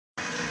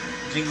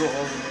Jingle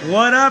all the way.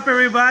 What up,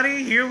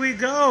 everybody? Here we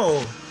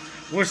go.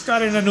 We're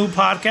starting a new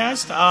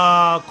podcast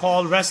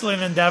called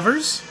Wrestling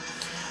Endeavors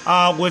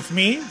with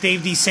me,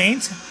 Dave D.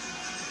 Saint.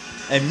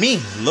 And me,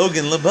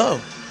 Logan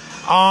LeBeau.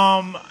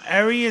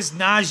 Ari is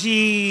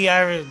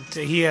Najee.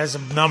 He has a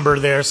number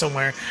there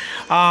somewhere.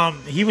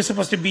 He was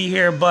supposed to be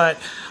here, but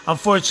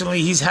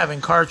unfortunately, he's having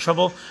car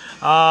trouble.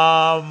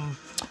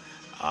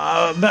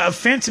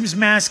 Phantom's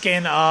Mask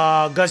and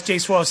Gus J.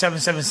 Swirl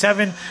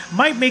 777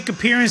 might make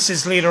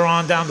appearances later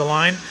on down the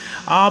line.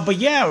 But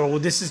yeah, well,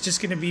 this is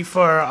just going to be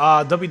for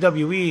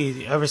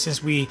WWE ever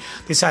since we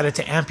decided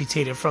to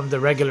amputate it from the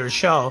regular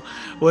show,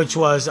 which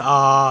was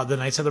the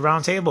Knights of the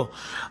Round Table.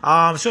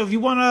 So if you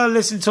want to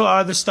listen to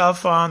other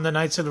stuff on the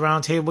Knights of the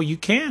Round Table, you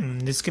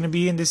can. It's going to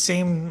be in the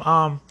same...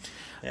 Hey,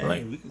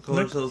 we can call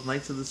ourselves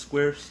Knights of the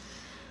Squares.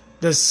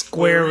 The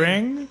Square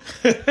Ring.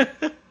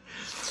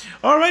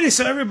 Alrighty,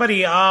 so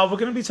everybody, we're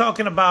going to be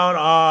talking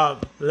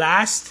about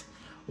last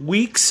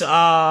week's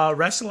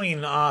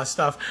wrestling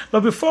stuff.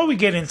 But before we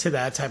get into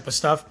that type of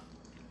stuff,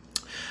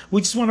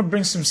 we just want to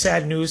bring some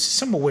sad news,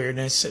 some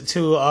awareness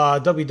to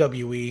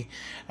WWE.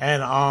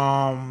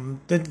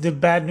 And the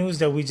bad news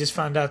that we just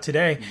found out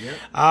today. Yep.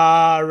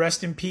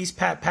 Rest in peace,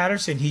 Pat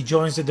Patterson. He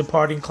joins the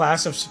departing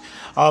class of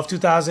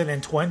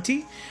 2020.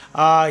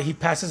 He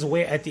passes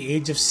away at the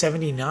age of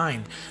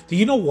 79. Do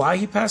you know why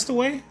he passed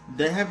away?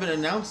 They haven't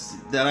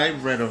announced, that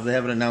I've read of, they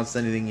haven't announced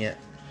anything yet.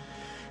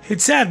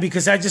 It's sad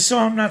because I just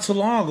saw him not too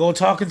long ago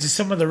talking to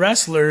some of the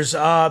wrestlers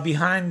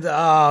behind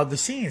the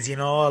scenes. You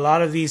know, a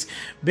lot of these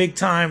big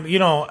time,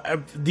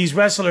 these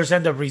wrestlers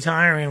end up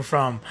retiring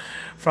from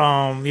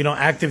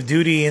active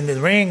duty in the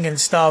ring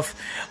and stuff.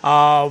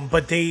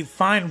 But they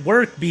find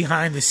work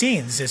behind the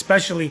scenes,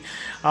 especially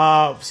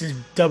since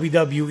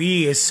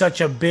WWE is such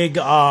a big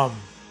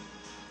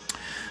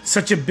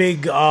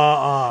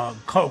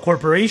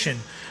corporation.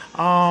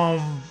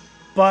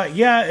 But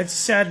yeah, it's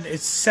sad.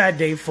 It's a sad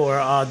day for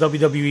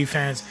WWE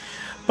fans.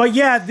 But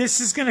yeah, this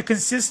is going to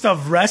consist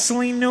of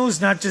wrestling news,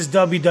 not just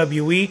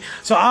WWE.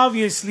 So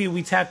obviously,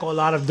 we tackle a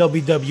lot of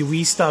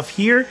WWE stuff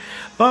here,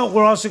 but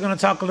we're also going to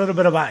talk a little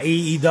bit about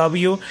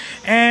AEW.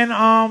 And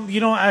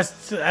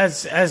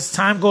as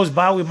time goes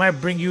by, we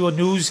might bring you a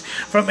news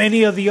from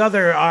any of the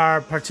other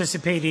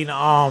participating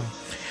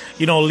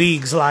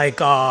leagues like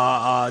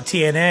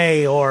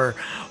TNA or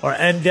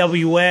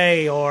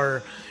NWA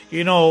or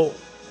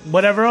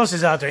whatever else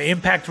is out there.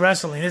 Impact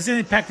Wrestling. Isn't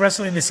Impact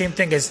Wrestling the same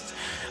thing as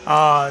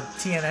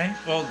TNA?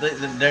 Well,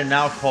 they're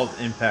now called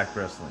Impact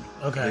Wrestling.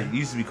 Okay. They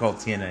used to be called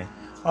TNA.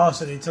 Oh,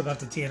 so they took out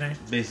the TNA?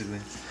 Basically.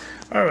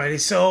 Alrighty,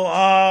 so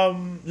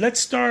let's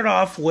start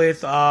off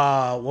with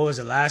what was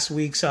it, last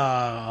week's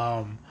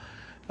Survivor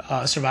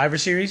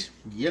Series?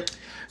 Yep.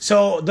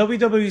 So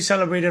WWE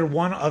celebrated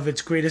one of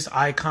its greatest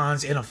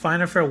icons in a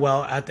final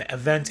farewell at the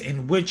event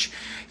in which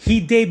he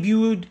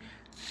debuted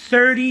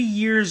 30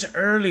 years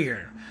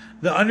earlier.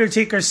 The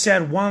Undertaker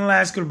said one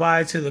last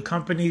goodbye to the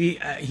company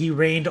he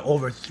reigned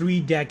over 3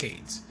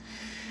 decades.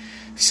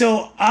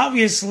 So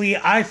obviously,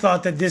 I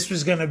thought that this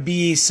was going to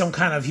be some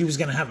kind of, he was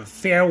going to have a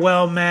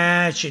farewell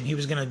match and he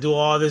was going to do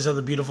all this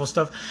other beautiful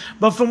stuff.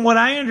 But from what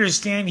I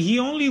understand, he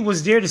only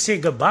was there to say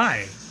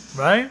goodbye,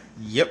 right?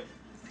 Yep.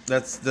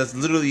 That's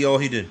literally all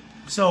he did.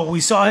 So we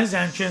saw his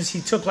entrance.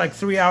 He took like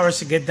 3 hours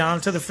to get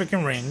down to the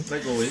freaking ring.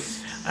 Like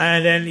always.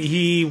 And then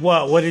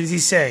what did he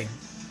say?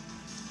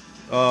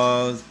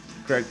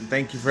 Correct.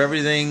 Thank you for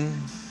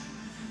everything.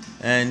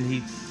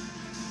 And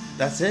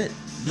that's it.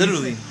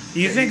 Literally. Do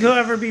you think he'll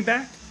ever be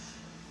back?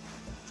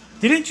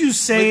 Didn't you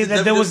say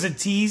that there was a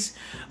tease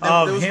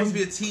of there was him? supposed to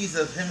be a tease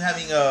of him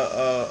having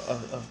a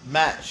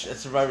match at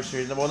Survivor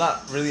Series. Well,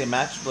 not really a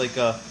match, but like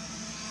a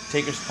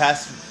Taker's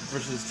Past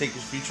versus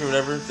Taker's Future,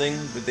 whatever thing.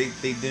 But they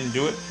didn't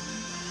do it.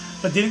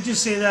 But didn't you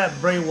say that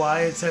Bray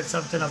Wyatt said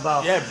something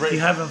about you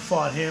haven't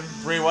fought him?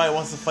 Bray Wyatt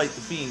wants to fight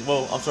the Fiend.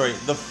 Well, I'm sorry,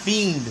 the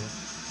Fiend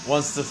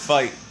wants to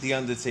fight the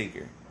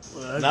Undertaker.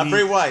 Not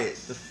Bray Wyatt,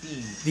 the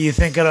Fiend. Do you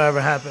think it'll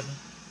ever happen?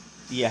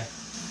 Yeah,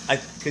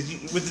 because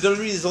with the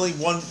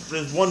WWE,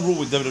 there's one rule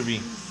with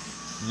WWE.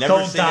 Never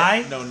Don't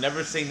die.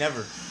 Never say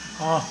never.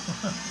 Oh,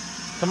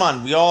 come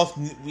on, we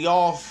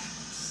all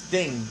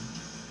Sting.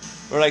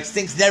 Or like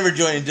Sting's never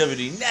joining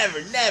WWE, never.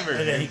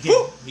 And then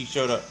he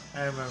showed up.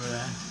 I remember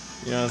that.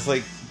 It's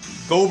like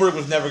Goldberg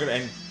was never gonna,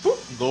 and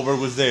Goldberg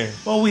was there.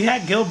 Well, we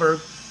had Gilbert.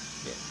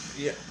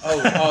 Yeah.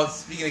 Oh,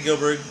 speaking of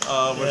Gilbert,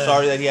 we're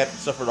sorry that he had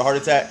suffered a heart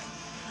attack.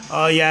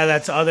 Oh, yeah,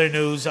 that's other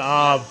news.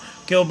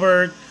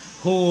 Gilbert,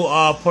 who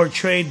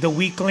portrayed the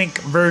weak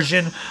link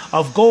version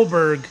of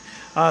Goldberg,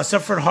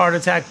 suffered a heart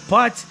attack.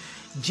 But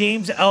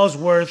James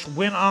Ellsworth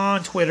went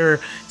on Twitter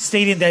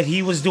stating that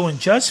he was doing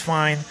just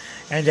fine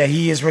and that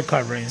he is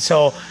recovering.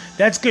 So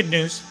that's good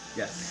news.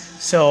 Yes.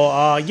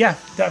 So, yeah,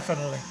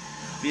 definitely.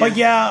 Yeah. But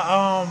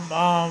yeah,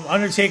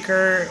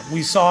 Undertaker,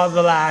 we saw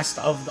the last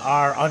of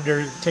our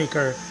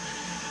Undertaker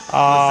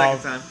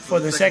for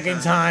the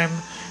second time.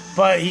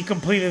 But he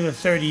completed the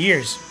 30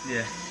 years.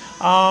 Yeah.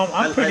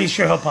 I'm pretty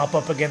sure he'll pop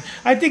up again.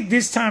 I think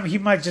this time he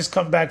might just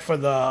come back for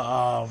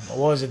the,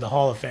 the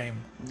Hall of Fame.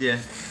 Yeah.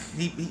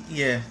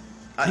 Yeah.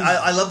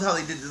 I loved how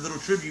they did the little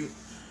tribute.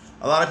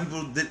 A lot of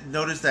people did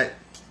notice that.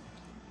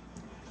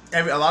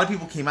 A lot of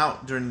people came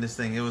out during this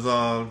thing. It was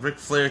Ric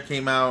Flair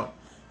came out,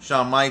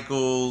 Shawn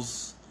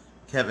Michaels,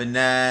 Kevin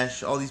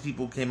Nash. All these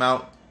people came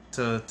out.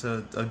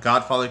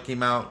 Godfather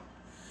came out,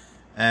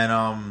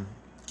 and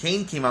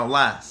Kane came out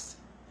last,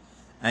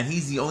 and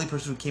he's the only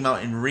person who came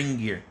out in ring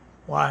gear.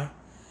 Why?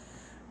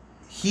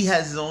 He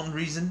has his own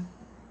reason,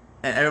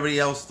 and everybody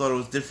else thought it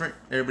was different.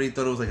 Everybody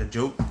thought it was like a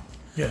joke.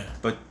 Yeah.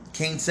 But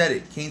Kane said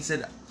it. Kane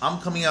said,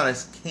 "I'm coming out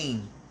as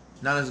Kane,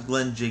 not as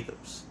Glenn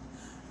Jacobs.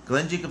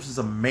 Glenn Jacobs is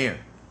a mayor.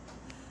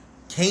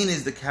 Kane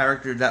is the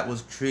character that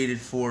was created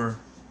for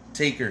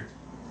Taker.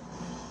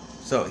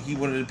 So he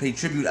wanted to pay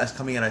tribute as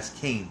coming out as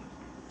Kane.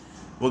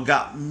 What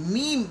got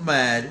me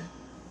mad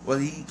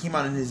was he came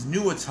out in his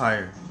new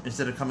attire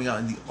instead of coming out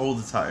in the old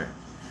attire.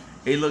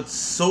 It looked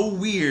so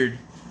weird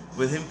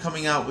with him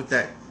coming out with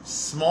that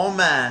small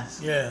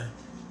mask. Yeah.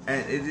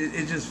 And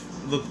it just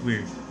looked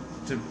weird.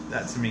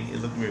 To me,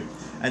 it looked weird.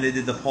 And they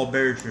did the Paul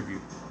Bearer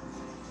tribute.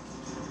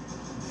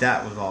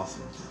 That was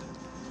awesome.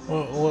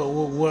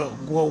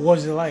 What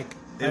was it like?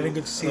 I didn't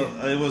get to see it.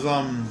 It was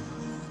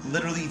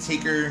literally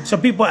Taker. So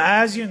people,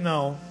 as you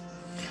know,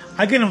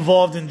 I get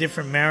involved in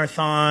different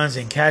marathons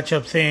and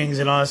catch-up things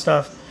and all that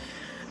stuff.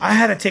 I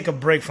had to take a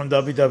break from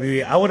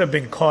WWE. I would have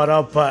been caught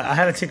up, but I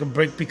had to take a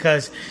break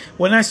because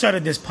when I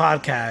started this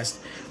podcast,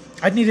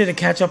 I needed to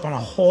catch up on a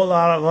whole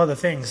lot of other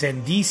things,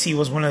 and DC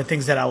was one of the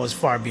things that I was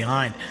far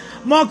behind.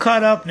 I'm all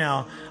caught up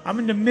now. I'm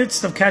in the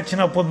midst of catching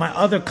up with my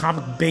other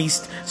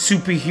comic-based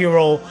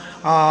superhero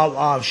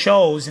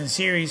shows and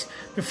series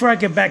before I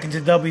get back into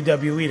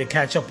WWE to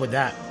catch up with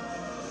that.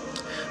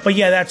 But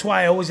yeah, that's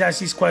why I always ask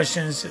these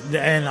questions,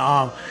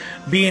 and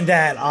being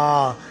that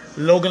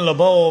Logan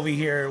LeBeau over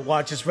here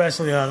watches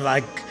wrestling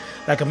like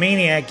a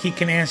maniac, he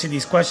can answer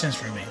these questions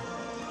for me.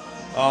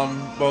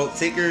 Well,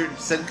 Taker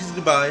said his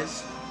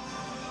goodbyes.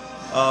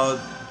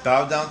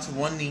 Bowed down to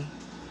one knee.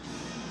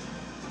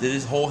 Did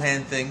his whole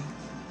hand thing.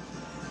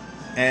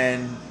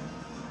 And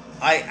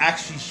I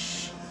actually,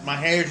 my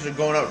hairs are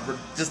going up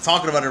just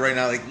talking about it right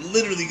now. Like,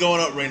 literally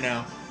going up right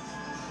now.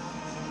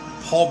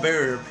 Paul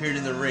Bearer appeared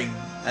in the ring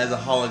as a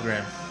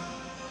hologram.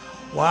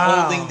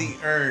 Wow. Holding the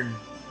urn.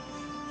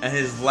 And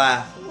his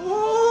laugh. Yeah?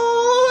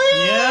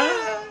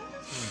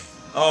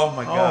 Oh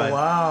my god. Oh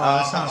wow.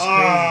 That sounds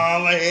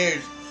crazy. My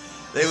hairs.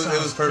 It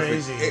was perfect.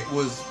 Crazy. It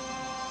was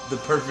the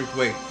perfect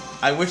way.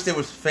 I wish there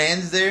was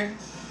fans there.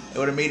 It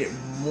would have made it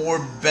more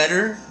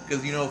better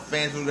because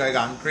fans would have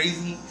gotten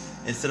crazy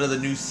instead of the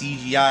new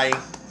CGI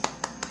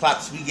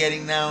claps we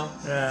getting now.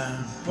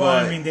 Yeah. Well,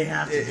 I mean, they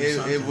have to do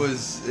something. It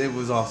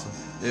was awesome.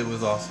 It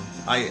was awesome.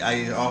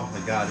 Oh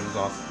my god, it was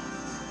awesome.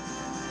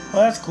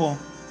 Well, that's cool.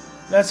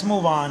 Let's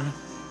move on.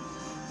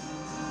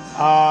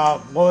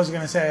 What was I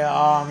gonna say?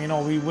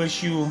 We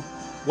wish you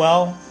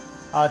well,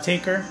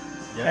 Taker,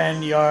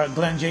 and your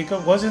Glenn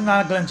Jacobs. Was it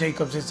not Glenn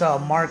Jacobs? It's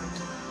Mark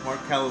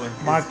Calloway.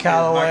 Mark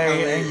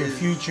Calloway and your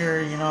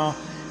future.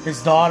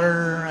 His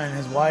daughter and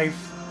his wife.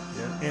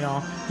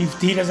 Yeah.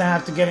 He doesn't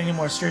have to get any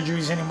more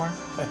surgeries anymore.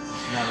 Not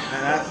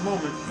at the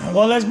moment.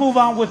 Well, let's move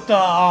on with the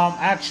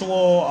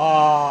actual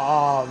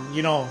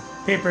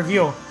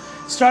pay-per-view.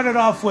 Started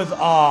off with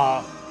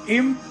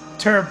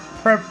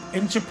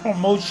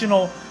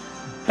interpromotional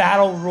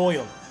Battle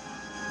Royal,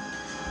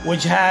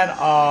 which had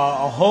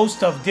a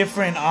host of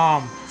different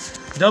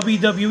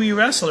WWE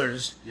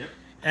wrestlers. Yep.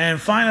 And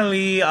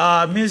finally,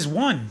 Miz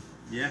won.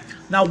 Yeah.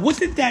 Now, what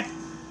did that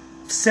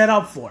set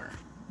up for?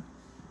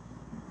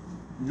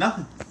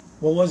 Nothing.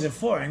 What was it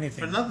for?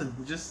 Anything? For nothing.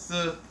 Just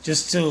to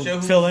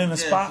fill in the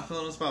spot? To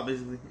fill in the spot,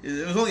 basically.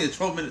 It was only a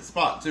 12-minute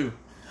spot, too.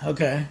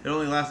 Okay. It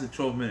only lasted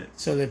 12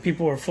 minutes. So the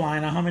people were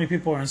flying out. How many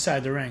people were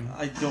inside the ring?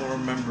 I don't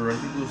remember. I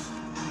think it was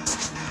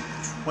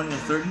 20 or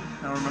 30. I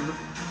don't remember.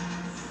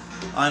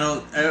 I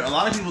know a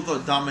lot of people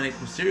thought Dominic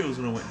Mysterio was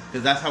going to win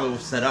because that's how it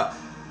was set up.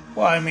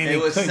 Well, I mean, it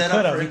was set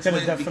up for He could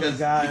have definitely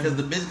because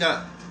the Miz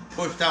got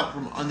pushed out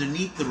from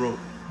underneath the rope,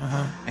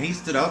 and he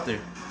stood out there.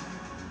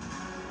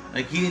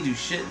 Like, he didn't do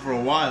shit for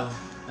a while,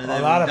 and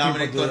then when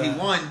Dominic thought he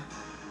won,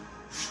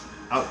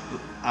 out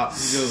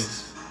he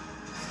goes.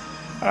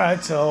 All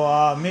right,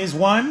 so Miz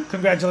won.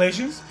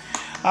 Congratulations.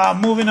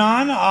 Moving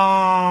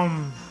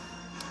on.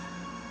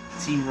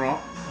 Team Raw.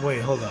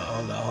 Wait, hold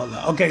on.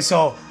 Okay,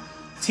 so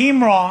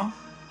Team Raw.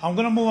 I'm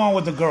gonna move on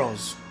with the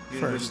girls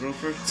first.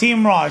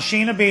 Team Raw: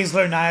 Shayna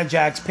Baszler, Nia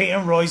Jax,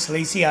 Peyton Royce,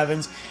 Lacey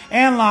Evans,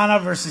 and Lana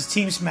versus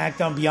Team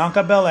SmackDown: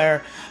 Bianca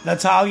Belair,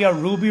 Natalya,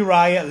 Ruby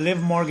Riott,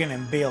 Liv Morgan,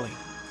 and Bayley.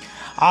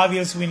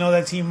 Obviously, we know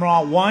that Team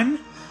Raw won,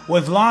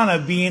 with Lana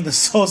being the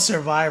sole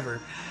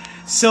survivor.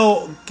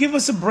 So, give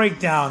us a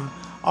breakdown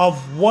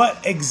of what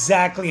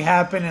exactly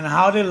happened and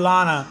how did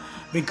Lana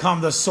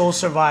become the sole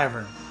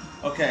survivor.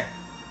 Okay.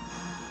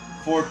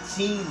 For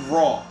Team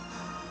Raw,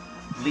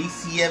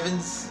 Lacey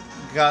Evans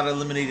got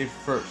eliminated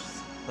first.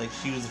 Like,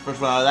 she was the first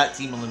one out of that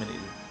team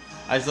eliminated.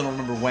 I just don't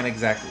remember when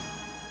exactly.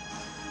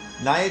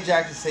 Nia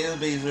Jax and Shayna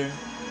Baszler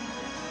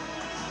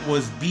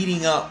was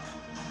beating up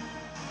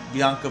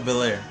Bianca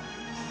Belair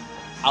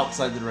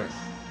outside the ring.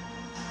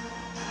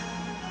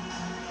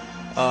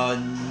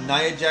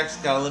 Nia Jax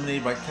got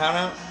eliminated by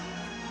countout.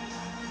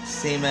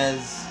 Same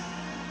as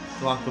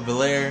Blanca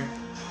Belair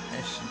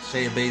and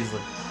Shayna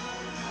Baszler.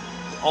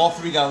 All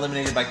three got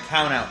eliminated by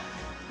countout.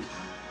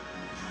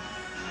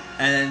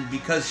 And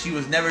because she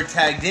was never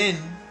tagged in,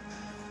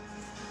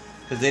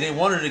 because they didn't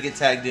want her to get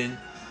tagged in.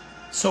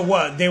 So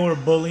what? They were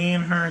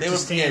bullying her. They were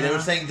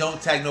saying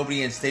don't tag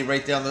nobody in. Stay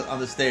right there on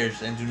the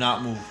stairs and do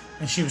not move.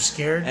 And she was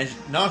scared. And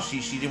she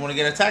didn't want to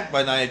get attacked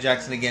by Nia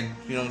Jackson again.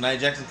 You know, Nia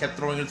Jackson kept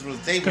throwing her through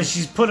the table because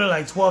she's put her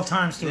like 12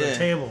 times through the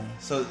table.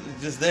 So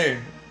just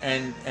there,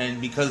 and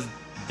because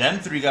them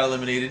three got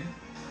eliminated,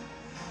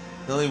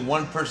 there's only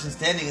one person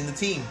standing in the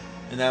team,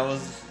 and that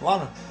was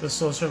Lana, the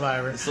Sole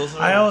Survivor.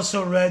 I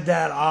also read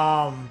that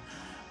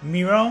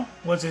Miro,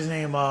 what's his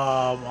name?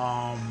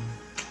 I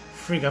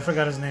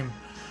forgot his name.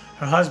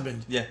 Her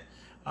husband. Yeah.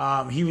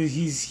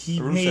 Rusev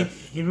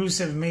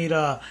made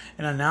an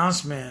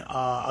announcement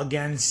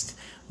against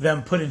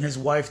them putting his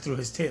wife through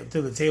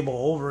the table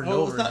over and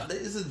over.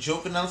 It's a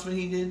joke announcement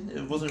he did.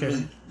 It wasn't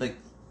really like.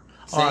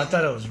 I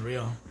thought it was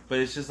real. But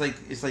it's just like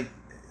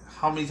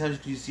how many times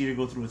do you see her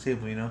go through a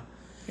table? You know.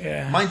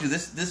 Yeah. Mind you,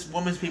 this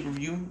women's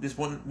pay-per-view, this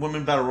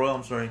women battle royal.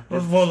 I'm sorry.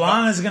 Well,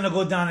 Lana's gonna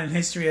go down in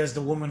history as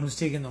the woman who's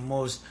taken the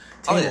most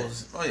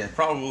tables. Oh yeah,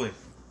 probably.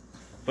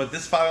 But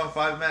this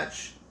 5-on-5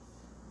 match.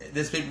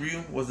 This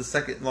pay-per-view was the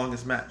second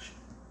longest match.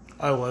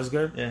 Oh, it was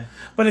good? Yeah.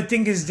 But the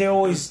thing is,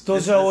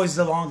 those are always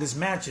the longest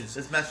matches.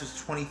 This match was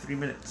 23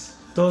 minutes.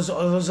 Those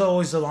are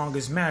always the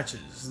longest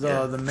matches.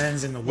 The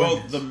men's and the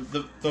women's.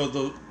 Well,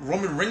 the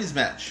Roman Reigns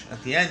match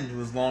at the end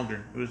was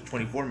longer. It was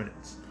 24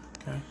 minutes.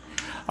 Okay.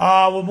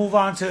 We'll move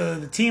on to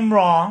the Team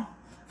Raw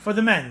for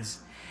the men's.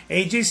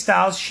 AJ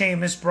Styles,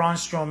 Sheamus, Braun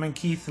Strowman,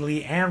 Keith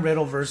Lee, and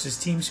Riddle versus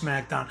Team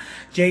SmackDown.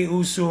 Jey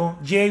Uso,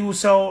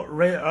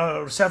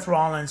 Seth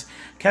Rollins,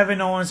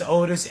 Kevin Owens,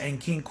 Otis, and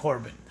King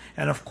Corbin.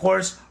 And of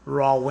course,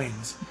 Raw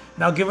wins.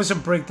 Now give us a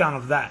breakdown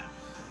of that.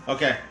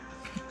 Okay.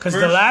 Because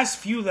the last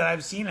few that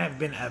I've seen have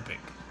been epic.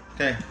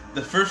 Okay.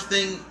 The first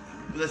thing,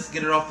 let's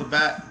get it off the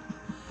bat.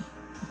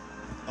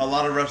 A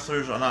lot of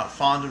wrestlers are not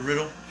fond of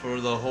Riddle for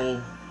the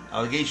whole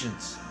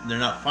allegations. They're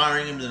not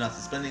firing him. They're not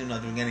suspending him.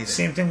 Not doing anything.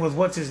 Same thing with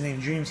what's his name,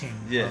 Dream Team.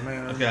 Yeah.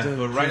 Okay.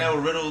 But right now,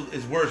 Riddle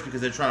is worse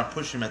because they're trying to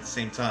push him at the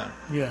same time.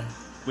 Yeah.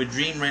 With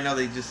Dream, right now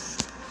they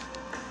just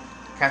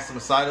cast him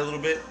aside a little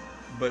bit,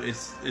 but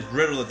it's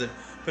Riddle that they're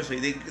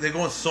pushing. They're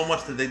going so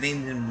much that they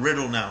named him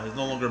Riddle now. It's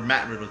no longer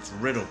Matt Riddle. It's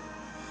Riddle.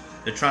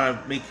 They're trying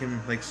to make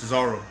him like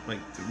Cesaro, like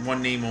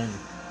one name only.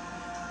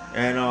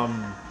 And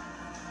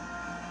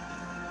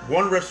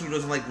one wrestler who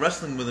doesn't like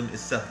wrestling with him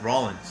is Seth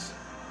Rollins.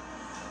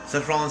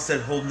 Seth Rollins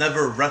said he'll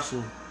never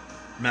wrestle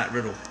Matt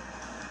Riddle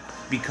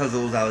because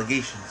of those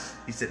allegations.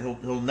 He said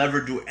he'll never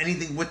do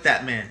anything with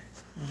that man.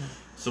 Mm-hmm.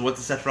 So what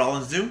does Seth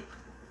Rollins do?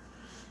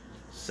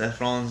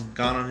 Seth Rollins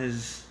got on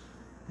his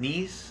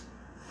knees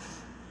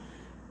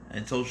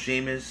and told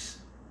Sheamus,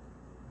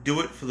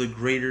 do it for the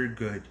greater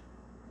good.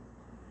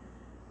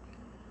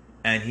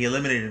 And he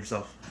eliminated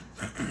himself.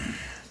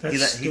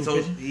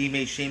 He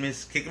made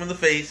Sheamus kick him in the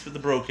face with the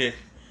bro kick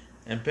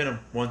and pin him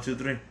 1, 2,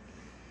 3.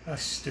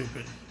 That's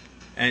stupid.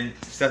 And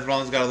Seth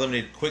Rollins got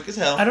eliminated quick as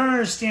hell. I don't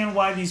understand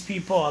why these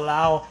people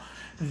allow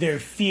their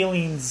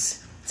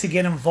feelings to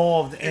get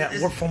involved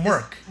from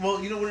work.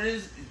 Well, you know what it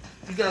is?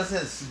 You gotta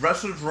understand,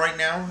 wrestlers right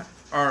now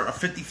are a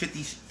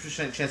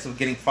 50% chance of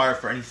getting fired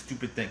for any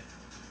stupid thing.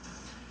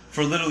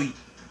 For literally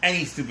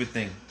any stupid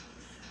thing.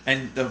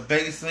 And the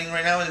biggest thing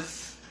right now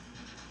is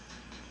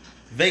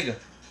Vega.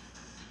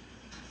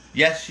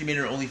 Yes, she made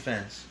her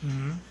OnlyFans.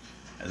 Mm-hmm.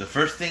 And the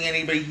first thing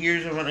anybody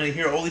hears when they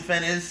hear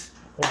OnlyFans is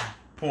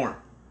porn.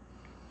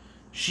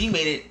 She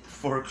made it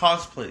for her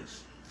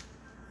cosplays.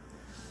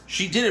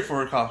 She did it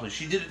for her cosplays.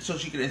 She did it so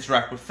she could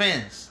interact with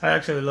fans. I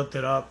actually looked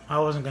it up. I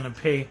wasn't gonna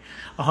pay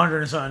 $100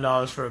 and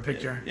something for a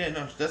picture. Yeah,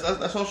 no,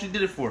 that's all she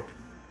did it for.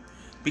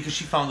 Because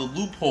she found a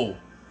loophole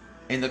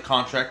in the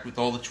contract with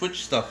all the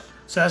Twitch stuff.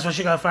 So that's why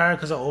she got fired,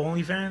 because of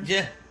OnlyFans?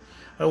 Yeah.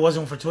 It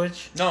wasn't for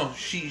Twitch? No,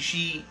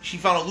 she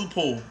found a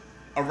loophole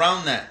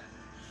around that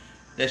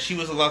she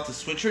was allowed to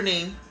switch her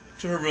name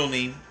to her real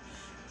name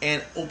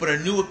and open a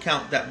new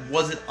account that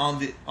wasn't on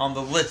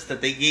the list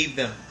that they gave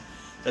them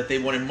that they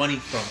wanted money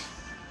from.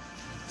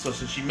 So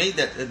since she made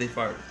that, they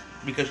fired her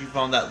because she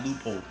found that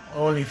loophole.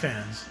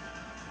 OnlyFans.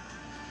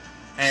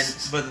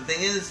 But the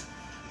thing is,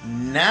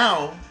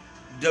 now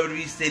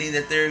WWE is stating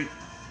that they're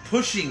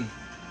pushing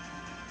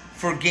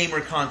for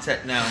gamer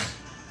content now,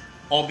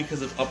 all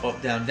because of Up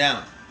Up Down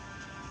Down.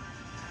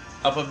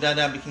 Up Up Down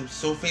Down became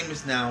so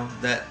famous now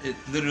that it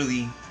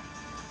literally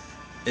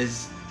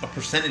is a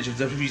percentage of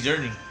WWE's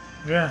earning.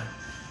 Yeah.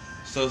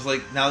 So it's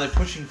like now they're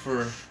pushing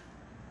for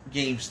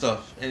game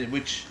stuff, and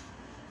which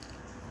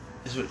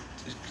is what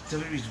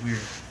WWE's weird.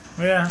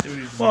 Yeah.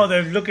 Well,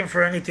 they're looking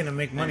for anything to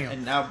make money on.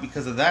 And now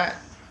because of that,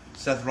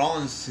 Seth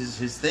Rollins,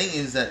 his thing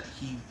is that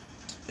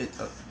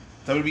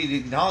WWE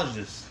acknowledged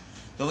this.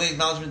 The only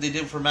acknowledgement they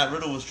did for Matt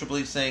Riddle was Triple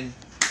H saying,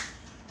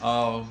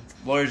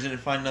 lawyers didn't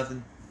find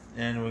nothing,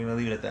 and we're going to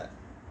leave it at that.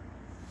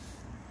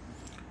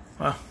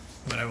 Well,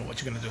 whatever.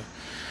 What you gonna do?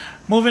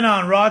 Moving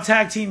on. Raw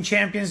Tag Team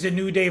Champions: The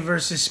New Day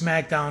versus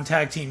SmackDown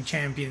Tag Team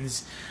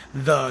Champions,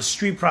 the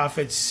Street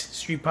Profits.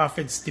 Street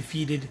Profits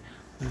defeated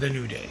the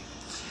New Day.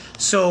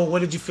 So, what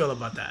did you feel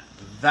about that?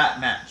 That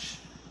match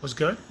Was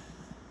good?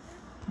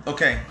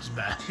 Okay. It was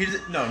bad.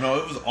 No,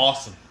 it was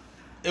awesome.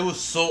 It was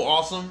so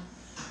awesome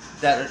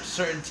that a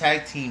certain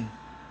tag team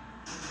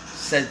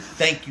said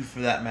thank you for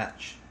that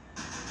match.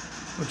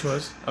 Which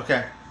was?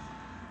 Okay.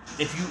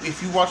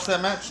 If you watch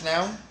that match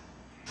now,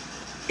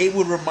 it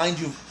would remind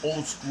you of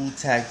old school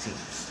tag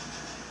teams.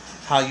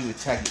 How you would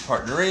tag your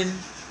partner in,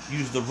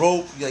 use the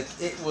rope, like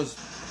it was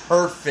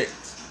perfect.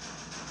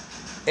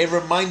 It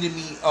reminded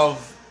me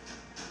of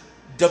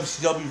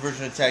WCW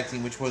version of tag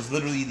team, which was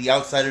literally the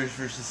Outsiders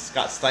versus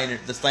Scott Steiner,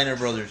 the Steiner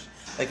brothers.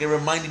 Like it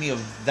reminded me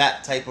of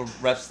that type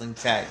of wrestling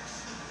tags.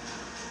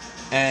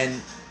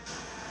 And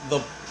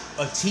a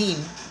team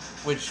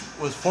which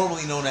was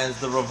formerly known as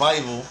the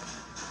Revival,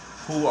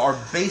 who are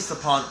based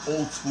upon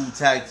old school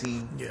tag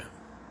team,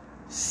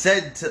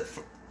 said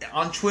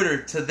on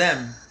Twitter to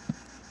them,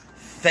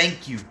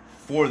 thank you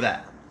for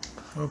that.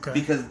 Okay.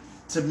 Because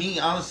to me,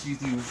 honestly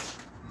with you,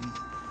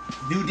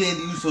 New Day and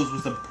the Usos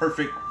was the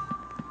perfect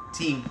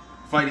team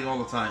fighting all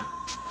the time.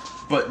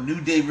 But New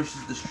Day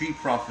versus the Street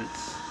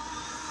Profits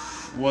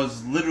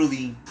was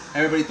literally,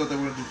 everybody thought they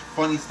were going to do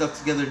funny stuff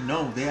together.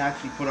 No, they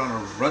actually put on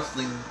a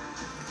wrestling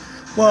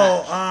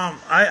Well, match.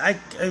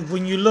 I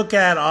when you look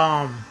at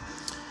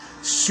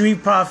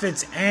Street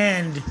Profits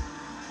and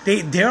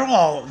they're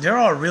all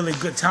really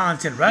good,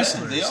 talented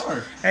wrestlers. Yeah, they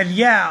are. And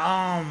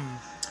yeah,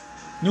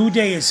 New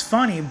Day is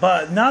funny,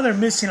 but now they're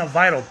missing a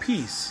vital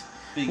piece,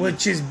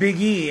 which is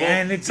Big E, Well,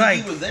 and it's Big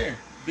like E was there.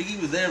 Big E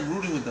was there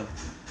rooting with them,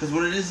 because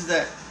what it is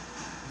that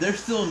they're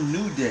still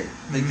New Day.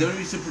 Like they're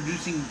still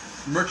producing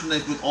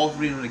merchandise with all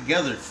three of them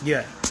together.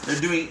 Yeah.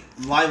 They're doing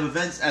live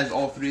events as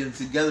all three of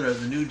them together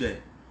as a New Day.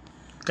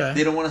 Okay.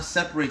 They don't want to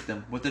separate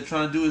them. What they're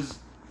trying to do is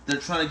they're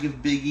trying to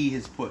give Big E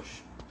his push.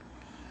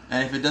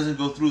 And if it doesn't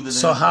go through, then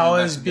So how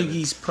is Big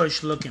E's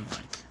push looking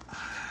like?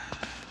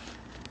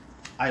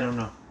 I don't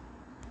know.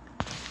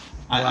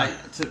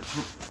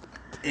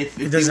 If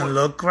It doesn't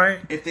look right.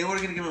 If they were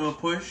going to give him a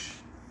push,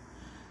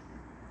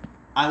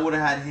 I would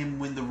have had him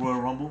win the Royal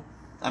Rumble.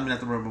 I mean, not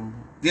the Royal Rumble.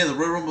 Yeah, the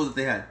Royal Rumble that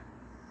they had.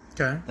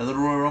 Okay. The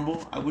little Royal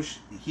Rumble. I wish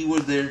he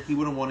was there. He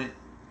would have won it.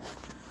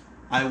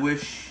 I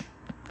wish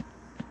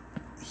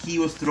he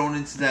was thrown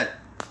into that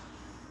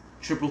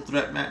triple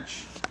threat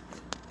match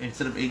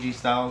instead of AJ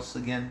Styles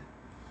again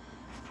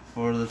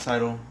for the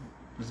title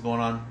that's going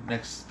on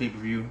next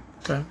pay-per-view.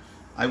 Okay.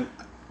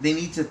 They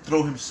need to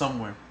throw him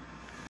somewhere.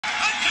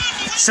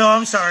 So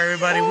I'm sorry,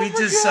 everybody. We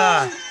just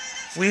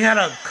we had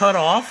to cut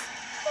off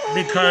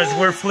because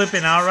we're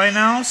flipping out right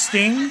now.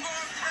 Sting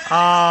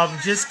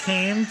just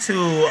came to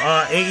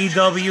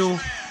AEW.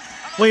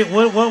 Wait,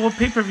 what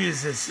pay-per-view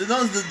is this?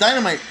 No, it's the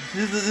Dynamite.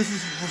 This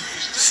is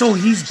So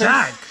he's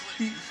back.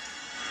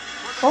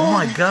 Oh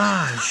my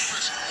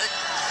gosh.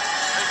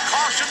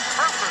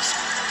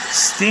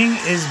 Sting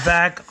is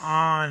back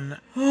on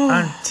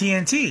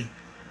TNT.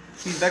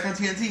 He's back on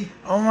TNT.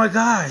 Oh my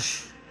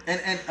gosh. And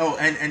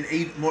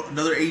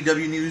another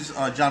AEW news.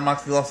 John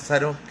Moxley lost the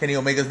title. Kenny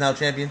Omega's now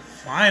champion.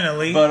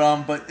 Finally.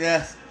 But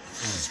yeah,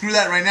 screw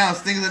that right now.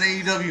 Sting's on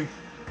AEW.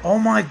 Oh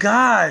my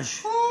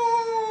gosh.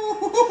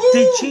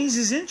 They changed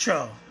his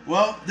intro.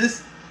 Well,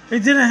 They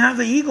didn't have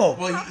the eagle.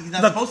 Well, he's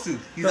not supposed to.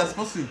 He's not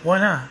supposed to. Why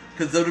not?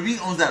 Because WWE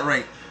owns that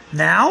right.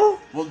 Now?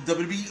 Well,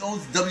 WWE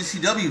owns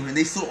WCW, and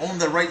they still own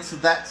the rights to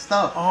that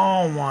stuff.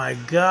 Oh my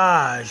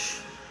gosh.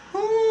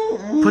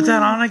 Put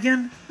that on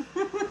again?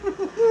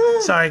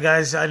 Sorry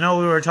guys, I know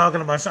we were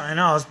talking about something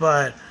else,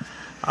 but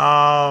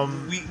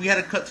we had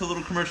to cut to a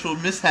little commercial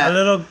mishap.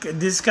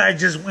 This guy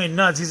just went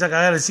nuts. He's like,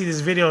 I gotta see this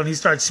video, and he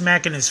starts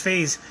smacking his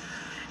face.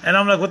 And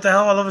I'm like, what the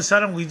hell? All of a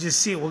sudden, we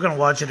just see it. We're gonna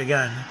watch it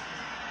again.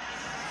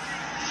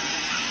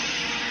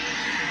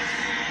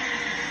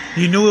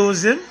 You knew it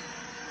was him?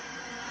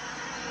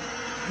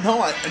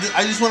 No, I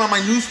just went on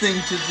my news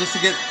thing just to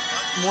get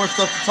more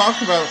stuff to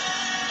talk about.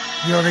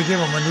 Yo, they gave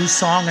him a new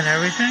song and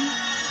everything.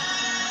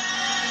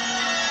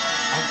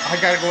 I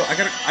gotta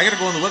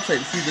go on the website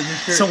to see the new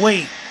shirt. So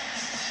wait,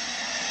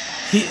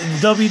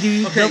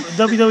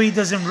 WWE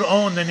doesn't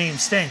own the name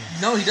Sting.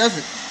 No, he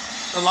doesn't.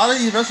 A lot of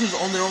these wrestlers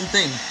own their own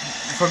thing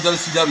from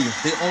WCW.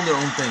 They own their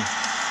own thing.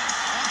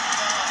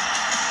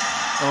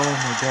 Oh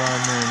my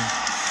god, man!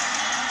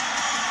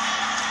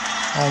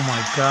 Oh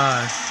my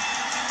gosh!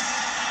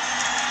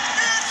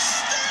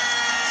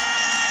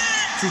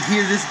 To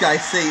hear this guy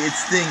say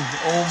it's Sting,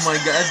 oh my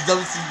god, that's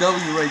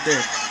WCW right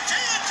there.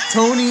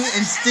 Tony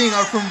and Sting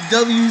are from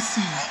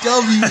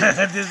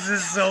WCW. This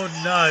is so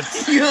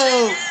nuts.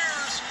 Yo!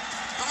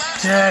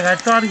 Dang, I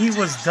thought he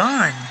was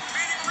done.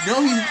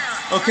 No, he's...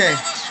 Okay.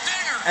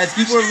 As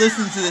people are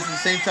listening to this at the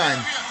same time,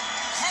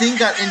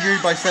 Sting got injured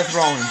by Seth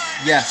Rollins.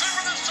 Yes.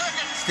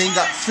 Sting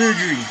got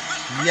surgery.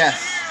 Yes.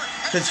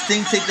 Could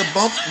Sting take a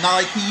bump? Not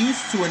like he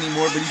used to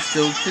anymore, but he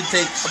still could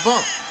take a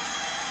bump.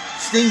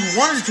 Sting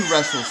wanted to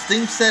wrestle.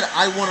 Sting said,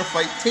 I want to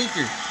fight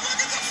Taker.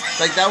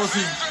 Like, that was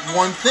his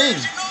one thing.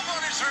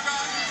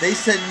 They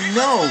said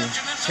no.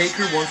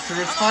 Taker wants to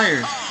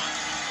retire.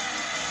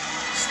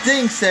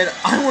 Sting said,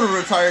 I want to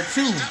retire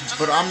too,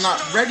 but I'm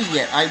not ready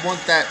yet. I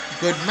want that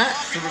good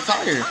match to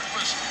retire.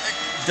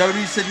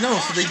 WWE said no,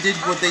 so they did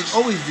what they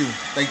always do,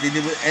 like they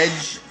did with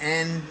Edge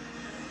and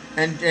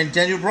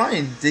Daniel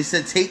Bryan. They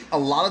said take a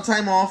lot of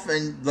time off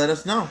and let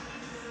us know.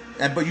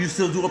 But you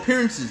still do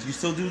appearances. You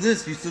still do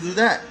this. You still do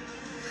that.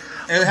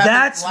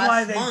 That's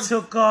why they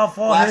took off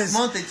all his... Last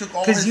month they took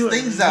all his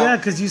things out. Yeah,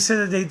 because you said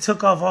that they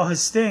took off all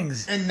his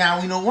stings. And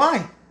now we know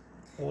why.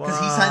 Because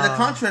he signed a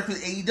contract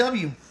with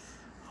AEW.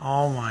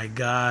 Oh my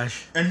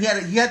gosh. And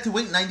he had to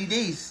wait 90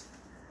 days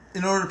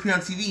in order to appear on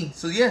TV.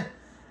 So yeah,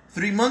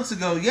 3 months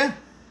ago,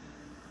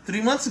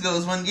 3 months ago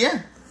is when,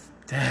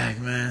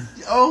 Dang, man.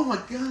 Oh my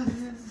god,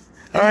 man.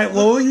 Alright,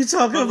 what were you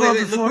talking about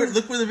before?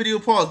 Look where the video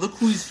paused. Look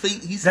who he's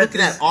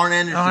looking at. Arn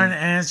Anderson. Arn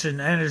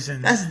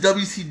Anderson. That's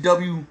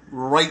WCW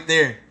right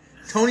there.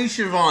 Tony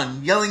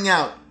Schiavone yelling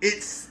out,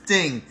 "It's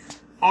Sting."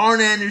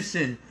 Arn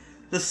Anderson.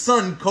 The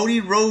son,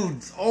 Cody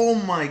Rhodes. Oh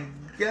my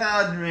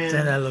god, man.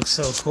 Damn, that looks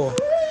so cool.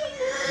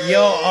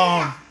 Yo,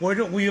 where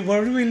do we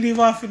leave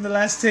off in the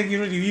last take?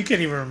 You can't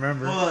even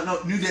remember.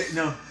 No, New Day.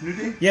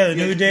 Yeah, the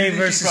New Day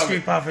versus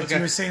Street Profits. Okay.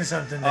 You were saying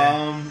something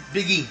there.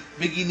 Big E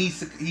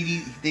needs to.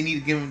 They need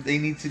to give him. They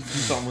need to do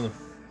something with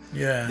him.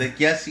 Yeah. Like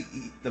yes,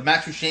 the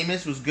match with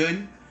Sheamus was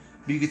good,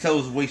 but you could tell it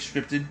was way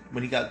scripted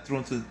when he got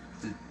thrown to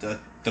the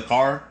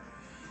car.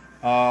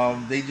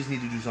 They just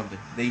need to do something.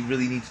 They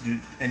really need to do,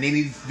 and they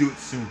need to do it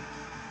soon.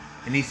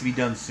 It needs to be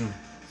done soon.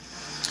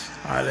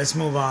 All right, let's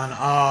move on.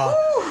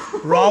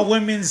 Raw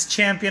Women's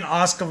Champion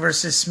Asuka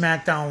versus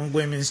SmackDown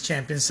Women's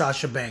Champion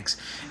Sasha Banks.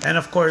 And,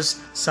 of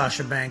course,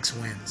 Sasha Banks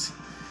wins.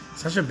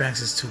 Sasha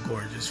Banks is too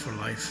gorgeous for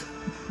life.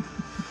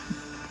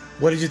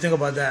 What did you think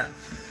about that?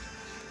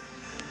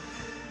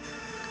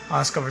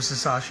 Asuka versus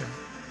Sasha.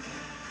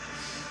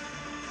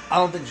 I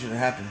don't think it should have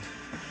happened.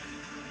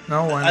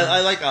 No, why not?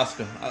 I like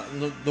Asuka.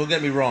 Don't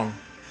get me wrong.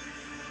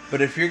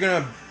 But if you're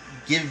going to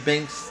give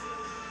Banks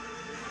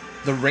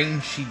the reign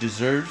she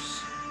deserves,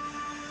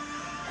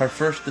 her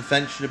first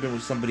defense should have been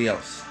with somebody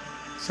else.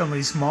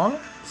 Somebody smaller?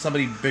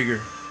 Somebody bigger.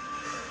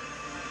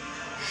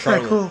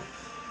 Charlotte. Cool.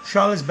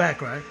 Charlotte's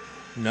back, right?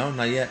 No,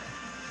 not yet.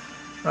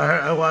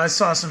 I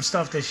saw some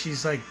stuff that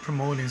she's like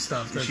promoting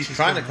stuff. That she's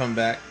trying to come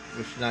back,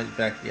 but she's not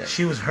back yet.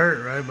 She was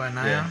hurt, right, by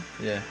Nia?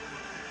 Yeah.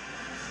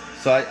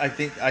 So I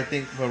think,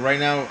 but right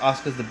now,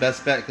 Asuka's the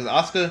best bet. Because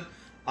Asuka,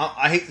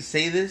 I hate to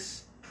say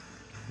this,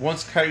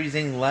 once Kairi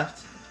Sane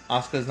left,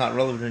 Asuka's not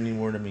relevant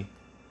anymore to me.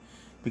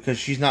 Because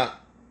she's not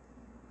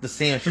the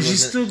same as she was. But she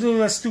still doing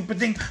that stupid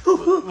thing.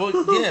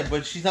 Well, yeah,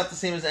 but she's not the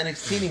same as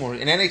NXT anymore.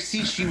 In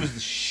NXT, she was the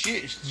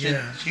shit.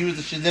 She was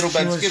the shit little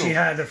bad skittle. She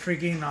had the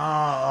freaking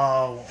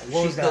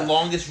what was that? The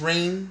longest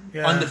reign,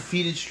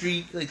 undefeated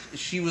streak. Like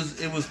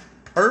it was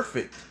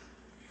perfect.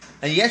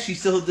 And yes, she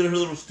still did her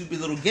little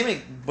stupid little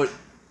gimmick, but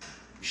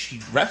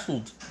she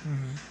wrestled.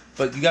 Mm-hmm.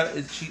 But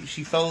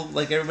she fell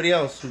like everybody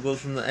else who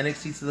goes from the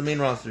NXT to the main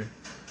roster.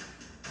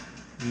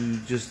 You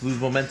just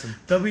lose momentum.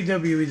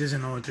 WWE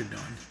doesn't know what they're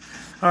doing.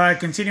 All right,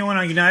 continuing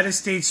on. United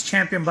States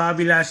Champion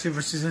Bobby Lashley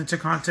versus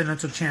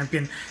Intercontinental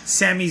Champion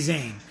Sami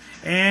Zayn,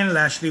 and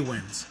Lashley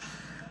wins.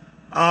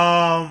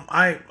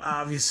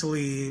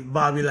 Obviously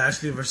Bobby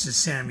Lashley versus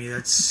Sami.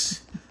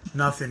 That's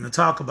nothing to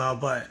talk about.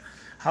 But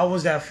how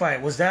was that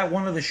fight? Was that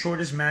one of the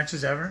shortest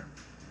matches ever?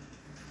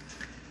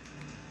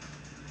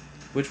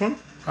 Which one?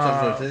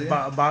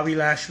 Bobby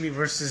Lashley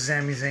versus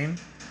Sami Zayn.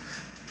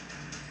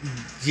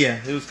 Yeah,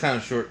 it was kind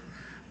of short.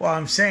 Well,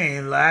 I'm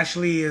saying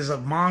Lashley is a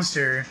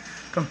monster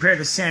compared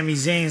to Sami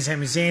Zayn.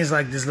 Sami Zayn's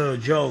like this little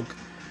joke.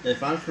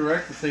 If I'm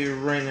correct, I'll tell you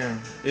right now,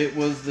 it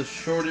was the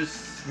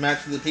shortest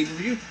match of the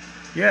pay-per-view.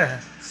 Yeah.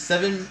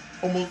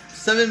 Almost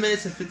 7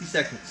 minutes and 50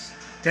 seconds.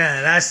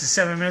 Damn, that's the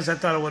 7 minutes. I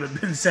thought it would have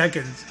been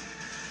seconds.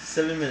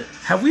 7 minutes.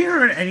 Have we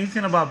heard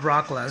anything about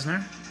Brock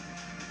Lesnar?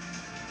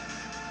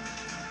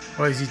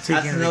 Or is he taking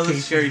That's another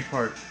vacation? scary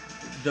part.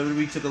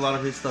 WWE took a lot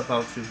of his stuff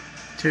out too.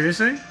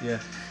 Seriously? Yeah.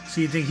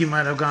 So you think he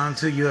might have gone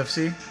to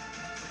UFC?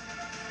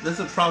 That's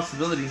a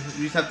possibility.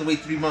 You just have to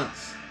wait 3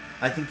 months.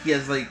 I think he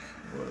has the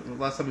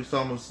last time we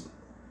saw him was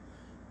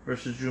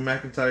versus Drew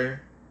McIntyre.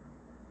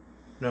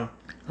 No.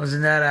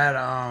 Wasn't that at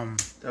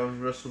That was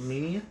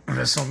WrestleMania?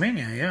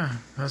 WrestleMania, yeah.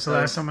 That's the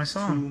last time I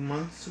saw him. 2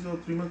 months ago,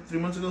 3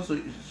 months ago. So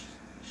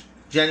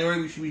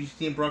January we should be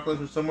seeing Brock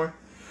Lesnar somewhere.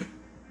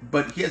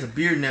 But he has a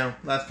beard now.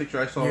 Last picture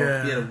I saw, he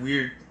had a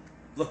weird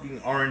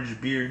looking orange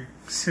beard.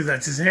 So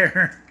that's his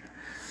hair.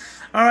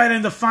 All right,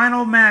 and the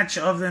final match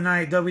of the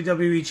night,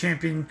 WWE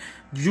Champion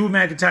Drew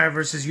McIntyre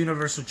versus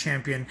Universal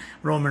Champion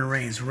Roman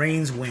Reigns.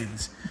 Reigns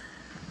wins.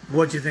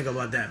 What do you think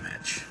about that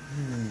match?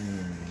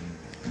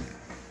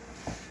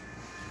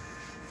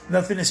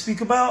 Nothing to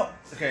speak about?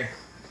 Okay.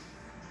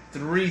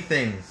 3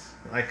 things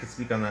I could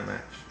speak on that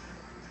match.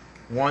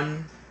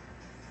 1,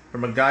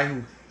 from a guy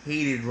who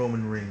hated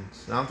Roman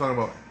Reigns. Now I'm talking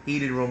about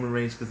hated Roman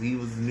Reigns because he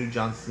was the new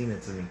John Cena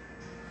to me.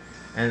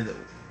 And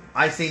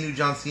I say new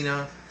John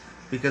Cena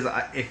because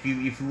if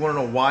you want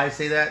to know why I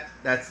say that,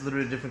 that's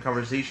literally a different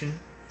conversation.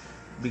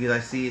 Because I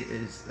see it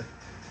as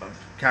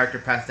character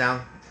passed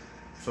down.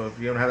 So if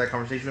you don't have that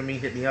conversation with me,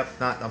 hit me up. If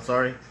not, I'm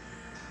sorry,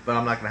 but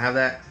I'm not gonna have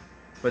that.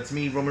 But to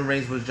me, Roman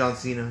Reigns was John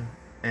Cena,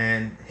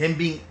 and him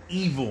being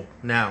evil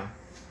now,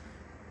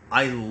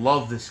 I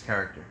love this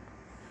character.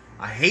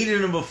 I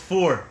hated him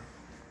before,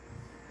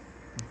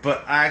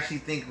 but I actually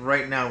think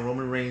right now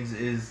Roman Reigns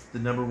is the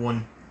number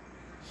one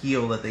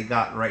heel that they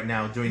got right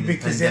now during this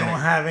because pandemic. they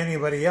don't have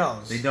anybody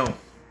else. They don't.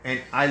 And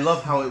I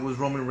love how it was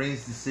Roman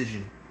Reigns'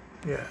 decision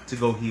to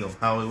go heel.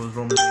 How it was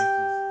Roman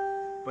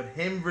Reigns'. But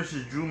him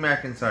versus Drew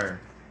McIntyre.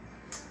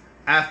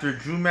 After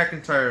Drew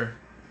McIntyre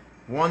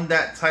won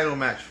that title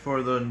match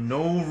for the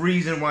no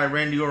reason why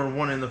Randy Orton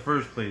won in the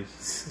first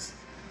place,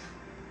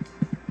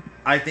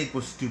 I think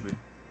was stupid.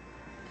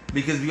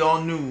 Because we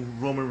all knew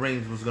Roman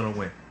Reigns was going to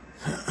win.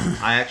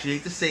 I actually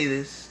hate to say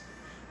this,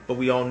 but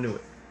we all knew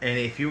it. And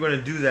if you're going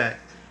to do that,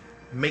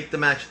 make the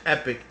match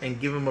epic and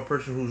give him a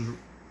person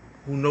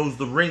who knows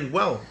the ring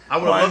well.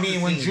 I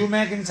mean, when Drew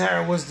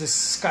McIntyre was the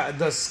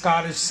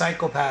Scottish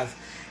psychopath,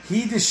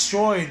 he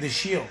destroyed the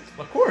Shield.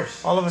 Of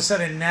course. All of a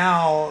sudden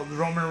now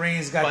Roman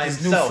Reigns got By this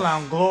himself.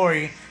 newfound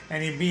glory,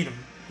 and he beat him.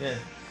 Yeah.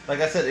 Like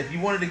I said, if you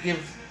wanted to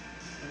give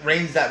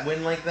Reigns that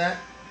win like that,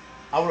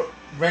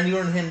 Randy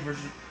Orton him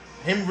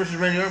versus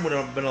Randy Orton would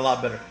have been a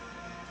lot better.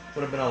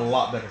 Would have been a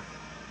lot better.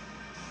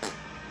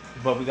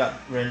 But we got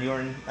Randy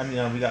Orton.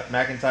 We got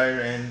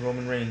McIntyre and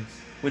Roman Reigns,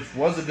 which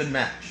was a good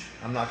match.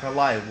 I'm not gonna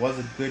lie, it was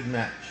a good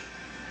match,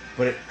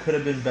 but it could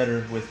have been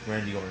better with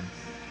Randy Orton.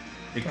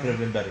 It could have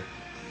been better.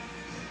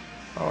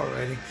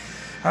 Alrighty.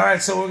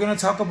 Alright, so we're gonna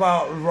talk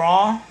about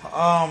Raw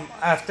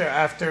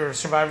after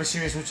Survivor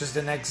Series, which is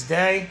the next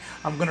day.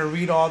 I'm gonna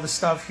read all the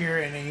stuff here,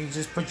 and then you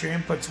just put your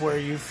inputs where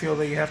you feel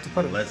that you have to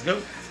put it. Let's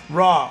go.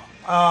 Raw.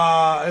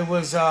 It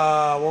was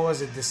what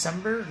was it?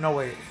 December? No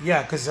wait.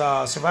 Yeah, because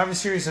Survivor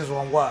Series is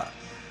on what?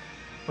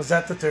 Was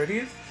that the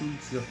 30th? 2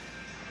 weeks ago.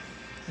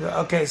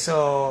 Okay,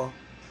 so.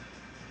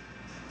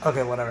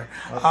 Okay, whatever.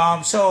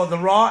 So the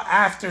Raw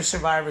after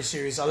Survivor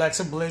Series,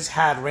 Alexa Bliss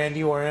had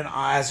Randy Orton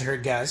as her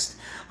guest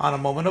on A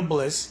Moment of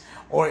Bliss.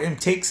 Orton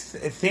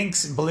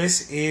thinks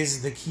Bliss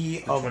is the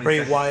key of Bray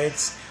 22nd.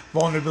 Wyatt's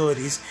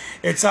vulnerabilities.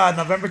 It's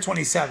November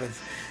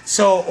 27th.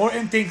 So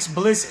Orton thinks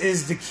Bliss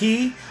is the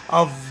key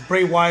of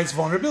Bray Wyatt's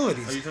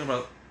vulnerabilities. Are you talking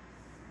about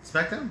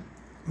SmackDown?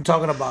 I'm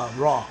talking about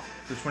Raw.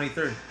 The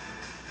 23rd.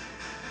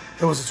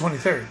 It was the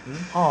 23rd.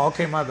 Mm-hmm. Oh,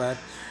 okay, my bad.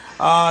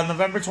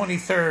 November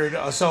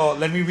 23rd. So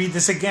let me read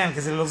this again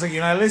because it looks like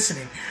you're not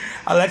listening.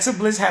 Alexa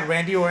Bliss had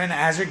Randy Orton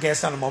as her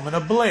guest on A Moment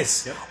of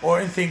Bliss. Yep.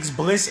 Orton thinks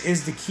Bliss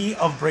is the key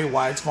of Bray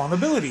Wyatt's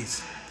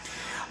vulnerabilities.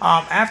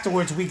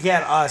 Afterwards, we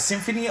get a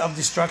Symphony of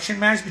Destruction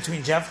match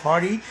between Jeff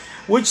Hardy,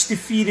 which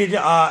defeated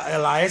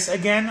Elias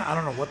again. I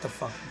don't know what the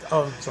fuck.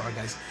 Oh, sorry,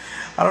 guys.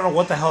 I don't know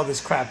what the hell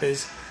this crap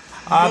is.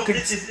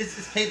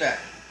 It's payback.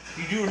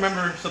 You do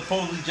remember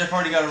supposedly Jeff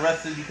Hardy got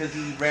arrested because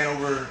he ran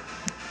over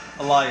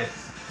Elias.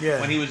 Yeah.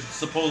 When he was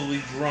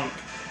supposedly drunk.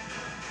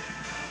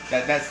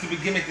 That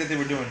stupid gimmick that they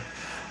were doing.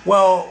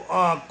 Well,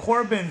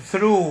 Corbin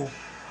threw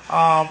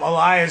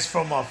Elias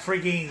from a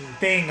freaking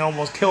thing,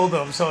 almost killed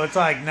him. So it's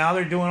like now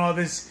they're doing all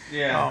this.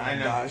 Yeah, oh my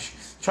gosh,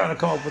 trying to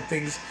come up with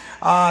things.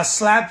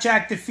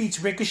 Slapjack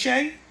defeats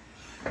Ricochet.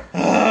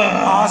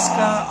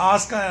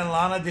 Asuka and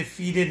Lana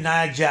defeated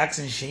Nia Jax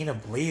and Shayna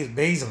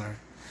Baszler.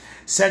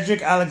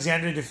 Cedric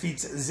Alexander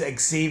defeats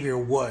Xavier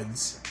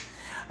Woods.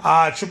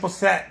 Triple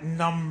threat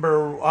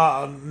number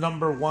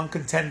one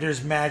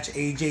contenders match.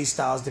 AJ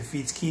Styles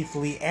defeats Keith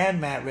Lee and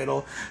Matt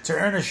Riddle to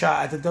earn a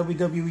shot at the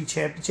WWE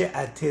Championship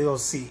at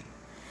TLC.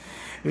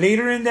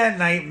 Later in that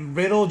night,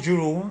 Riddle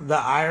drew the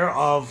ire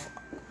of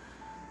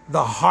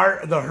the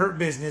Hurt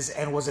Business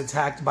and was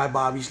attacked by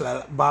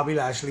Bobby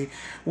Lashley,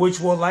 which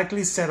will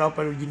likely set up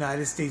a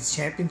United States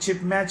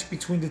Championship match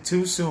between the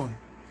two soon.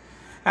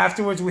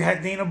 Afterwards, we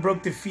had Dana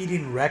Brooke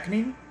defeating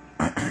Reckoning.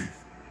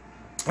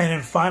 And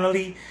then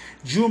finally,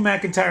 Drew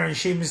McIntyre and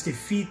Sheamus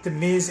defeat The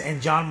Miz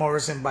and John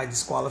Morrison by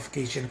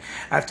disqualification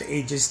after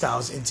AJ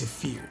Styles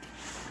interfered.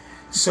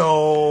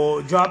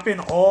 So, drop in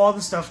all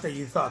the stuff that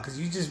you thought, because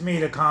you just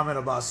made a comment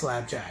about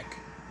Slapjack.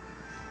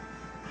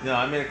 No,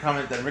 I made a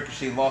comment that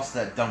Ricochet lost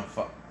that dumb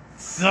fuck.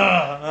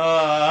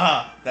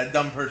 That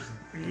dumb person.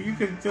 You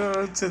could.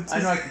 I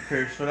know I can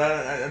curse, but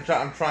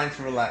I'm trying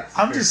to relax.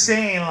 I'm just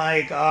saying,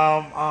 like,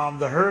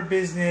 the Hurt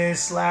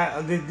Business,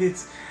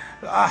 it's.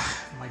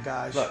 My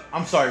gosh. Look,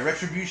 I'm sorry.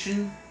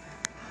 Retribution.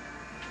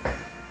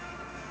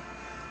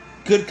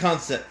 Good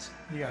concept.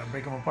 You gotta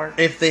break them apart.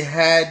 If they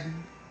had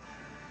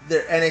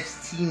their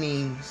NXT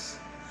names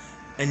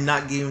and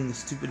not gave them the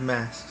stupid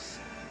masks.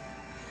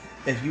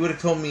 If you would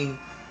have told me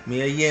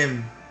Mia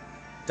Yim,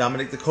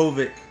 Dominic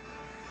Dijakovic,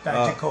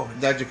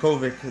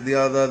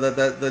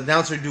 the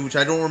announcer dude, which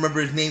I don't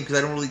remember his name because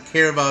I don't really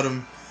care about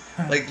him.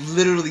 Like,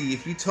 literally,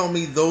 if you tell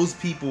me those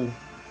people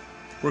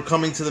were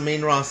coming to the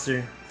main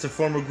roster to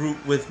form a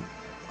group with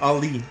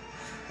Ali,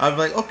 I'd be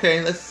like,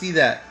 okay, let's see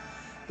that.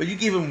 But you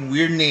gave him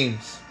weird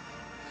names.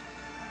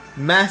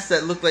 Masks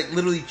that look like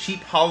literally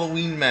cheap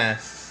Halloween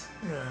masks.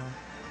 Yeah.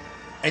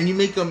 And you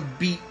make them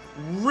beat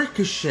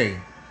Ricochet.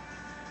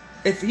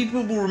 if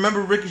people will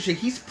remember Ricochet,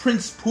 he's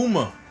Prince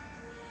Puma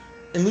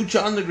in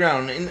Lucha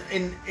Underground,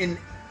 in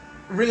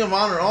Ring of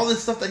Honor, all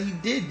this stuff that he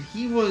did.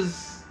 He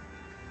was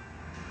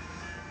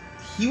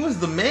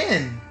the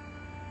man.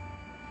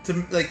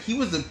 He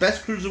was the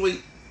best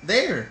cruiserweight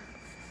there.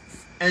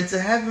 And to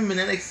have him in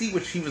NXT,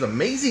 which he was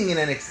amazing in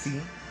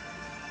NXT,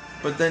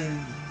 but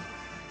then,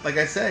 like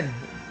I said,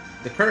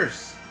 the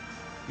curse.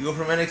 You go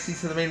from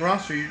NXT to the main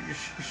roster, you're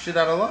shit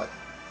out of luck.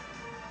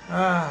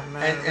 Ah,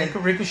 man. And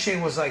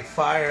Ricochet was like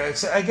fire.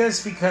 I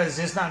guess because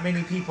there's not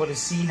many people to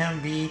see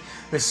him be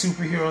the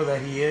superhero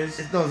that he is.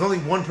 No, there's only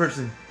one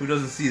person who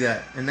doesn't see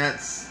that, and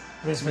that's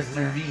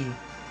Mr. V.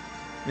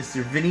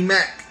 Mr. Vinnie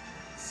Mac.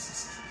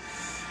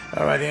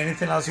 Alrighty,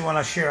 anything else you want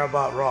to share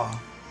about Raw?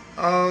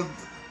 I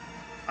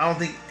don't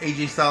think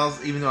AJ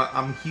Styles, even though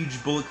I'm a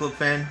huge Bullet Club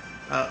fan,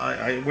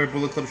 I wear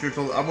Bullet Club shirts.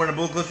 I'm wearing a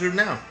Bullet Club shirt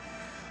now.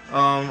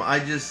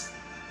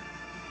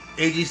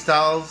 AJ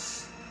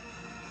Styles,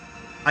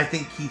 I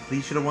think Keith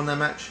Lee should have won that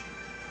match.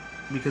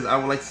 Because I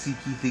would like to see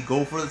Keith Lee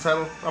go for the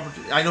title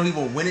opportunity. I know he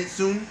won't win it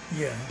soon.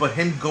 Yeah. But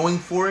him going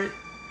for it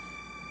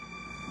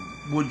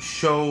would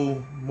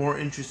show more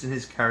interest in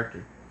his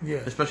character. Yeah.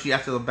 Especially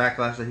after the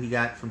backlash that he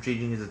got from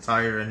changing his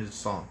attire and his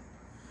song.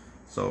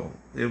 So,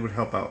 it would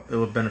help out. It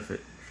would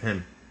benefit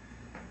him.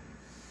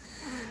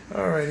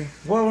 Alrighty.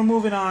 Well, we're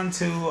moving on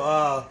to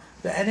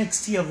the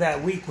NXT of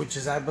that week, which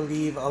is, I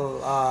believe,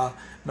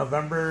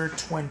 November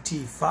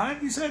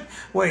 25, you said?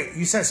 Wait,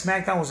 you said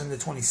SmackDown was in the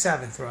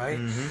 27th, right?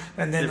 Mm-hmm.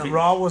 And then the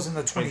Raw was in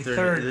the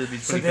 23rd.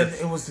 So then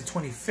it was the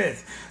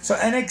 25th. So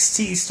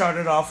NXT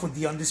started off with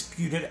the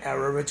Undisputed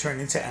Era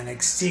returning to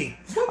NXT.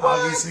 What?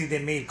 Obviously, they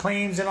made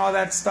claims and all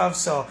that stuff,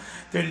 so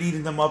they're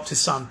leading them up to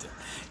something.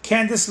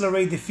 Candice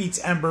LeRae defeats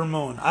Ember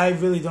Moon. I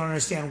really don't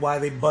understand why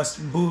they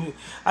boo.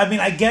 I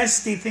mean, I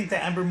guess they think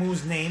that Ember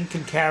Moon's name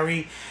can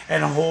carry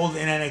and hold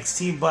in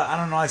NXT, but I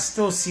don't know. I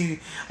still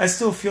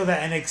feel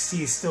that NXT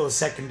is still a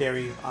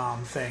secondary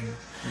thing.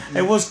 Mm-hmm.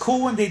 It was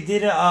cool when they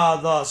did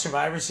the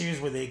Survivor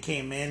Series where they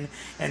came in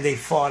and they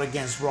fought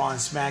against Raw and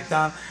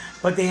SmackDown,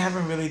 but they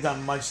haven't really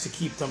done much to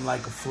keep them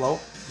like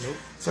afloat. Nope.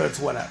 So it's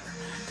whatever.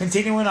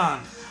 Continuing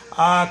on,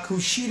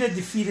 Kushida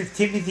defeated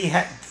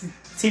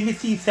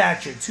Timothy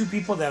Thatcher, two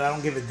people that I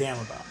don't give a damn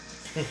about.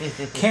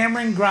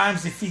 Cameron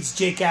Grimes defeats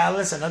Jake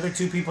Atlas, another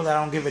two people that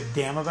I don't give a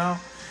damn about.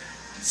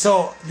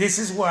 So this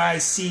is where I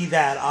see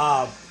that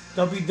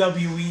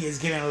WWE is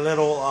getting a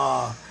little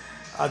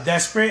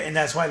desperate, and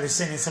that's why they're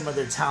sending some of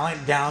their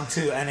talent down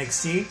to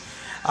NXT.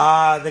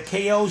 The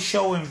KO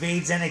show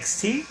invades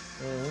NXT.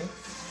 Mm-hmm.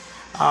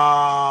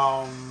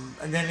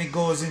 And then it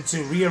goes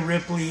into Rhea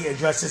Ripley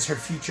addresses her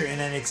future in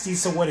NXT.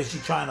 So what, is she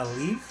trying to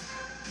leave?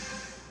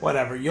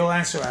 Whatever. You'll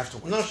answer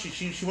afterwards. No,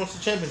 she wants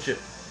the championship.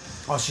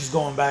 Oh, she's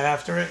going back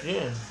after it?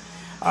 Yeah.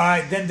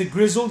 Alright, then the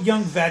Grizzled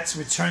Young Vets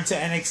return to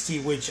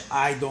NXT, which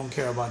I don't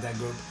care about that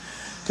group.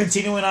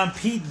 Continuing on,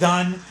 Pete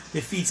Dunne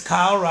defeats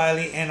Kyle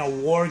O'Reilly in a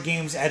War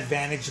Games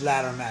Advantage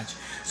ladder match.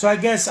 So I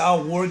guess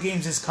War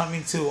Games is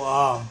coming to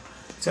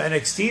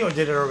NXT, or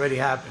did it already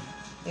happen?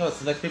 No, it's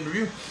the next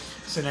pay-per-view.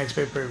 It's the next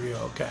pay-per-view,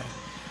 okay.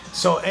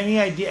 So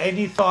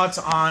any thoughts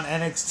on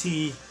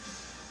NXT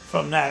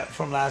from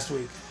last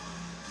week?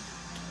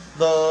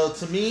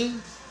 To me,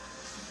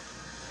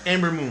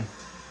 Ember Moon.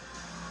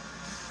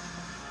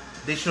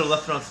 They should have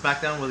left her on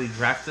SmackDown where they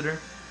drafted her.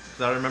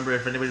 Because I remember,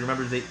 if anybody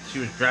remembers, she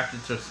was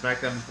drafted to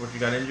SmackDown before she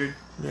got injured.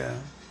 Yeah.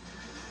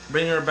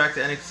 Bring her back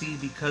to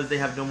NXT because they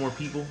have no more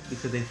people.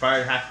 Because they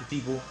fired half the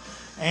people.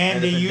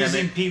 And they're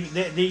using people.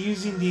 They're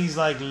using these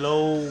like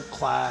low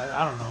class.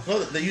 I don't know.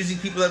 No, they're using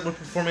people that were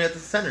performing at the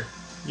center.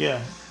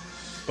 Yeah.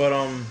 But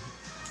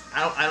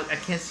I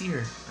can't see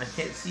her. I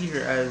can't see her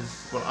as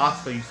what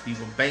Asuka used to be,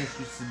 what Banks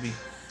used to be.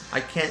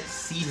 I can't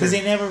see her. Because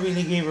they never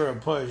really gave her a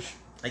push.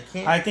 I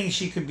can't. I think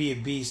she could be a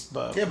beast,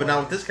 but... Yeah, but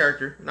not with this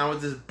character. Not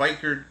with this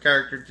biker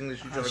character thing that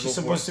she's trying to go for. She's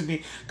supposed to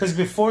be... Because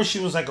before she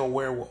was like a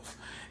werewolf.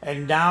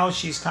 And now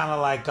she's kind of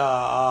like...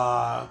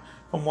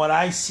 from what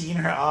I've seen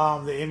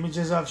her, the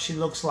images of, she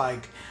looks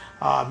like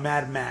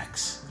Mad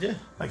Max. Yeah.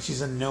 Like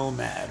she's a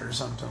nomad or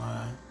something like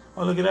that.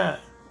 Oh, look at that.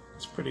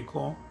 It's pretty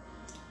cool.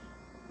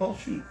 Oh,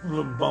 shoot.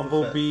 Little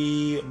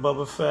Bumblebee,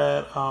 Boba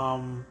Fett,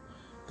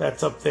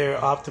 that's up there.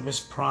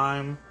 Optimus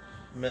Prime.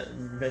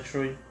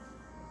 Metroid.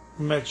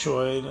 I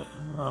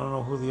don't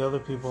know who the other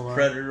people are.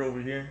 Predator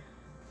over here.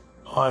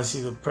 Oh, I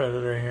see the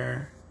Predator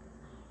here.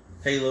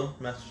 Halo,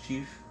 Master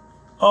Chief.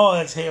 Oh,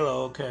 that's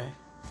Halo, okay.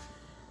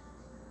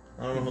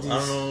 I don't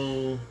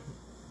know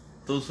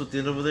those with the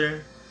end over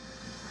there.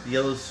 The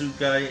yellow suit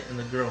guy and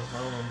the girl. I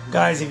don't know.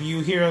 Guys, if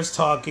you hear us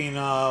talking,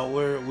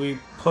 we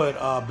put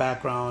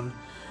background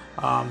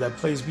that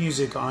plays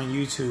music on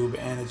YouTube,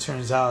 and it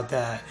turns out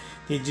that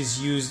they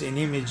just used an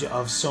image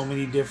of so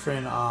many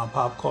different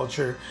pop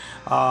culture,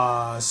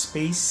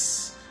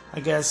 space, I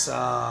guess,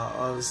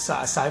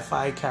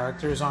 sci-fi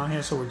characters on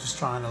here. So we're just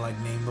trying to like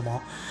name them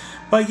all.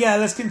 But yeah,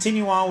 let's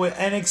continue on with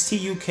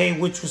NXT UK,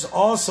 which was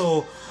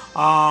also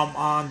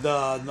on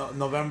the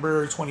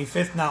November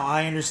 25th. Now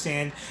I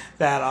understand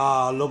that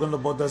Logan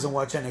LeBeau doesn't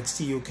watch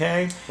NXT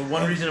UK. For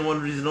one reason and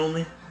one reason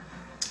only.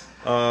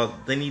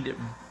 They need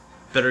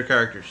better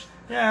characters.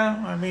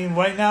 Yeah, I mean,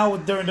 right now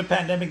during the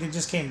pandemic, they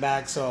just came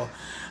back, so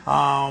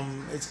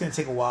it's gonna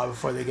take a while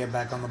before they get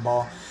back on the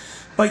ball.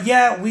 But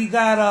yeah, we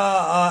got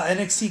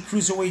NXT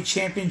Cruiserweight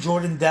Champion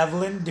Jordan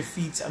Devlin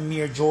defeats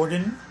Amir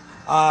Jordan.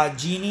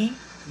 Genie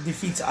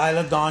defeats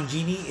Isla Dawn.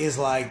 Genie is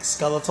like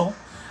skeletal.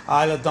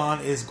 Isla Dawn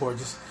is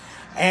gorgeous.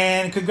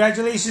 And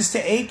congratulations to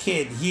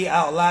A-Kid. He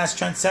outlasts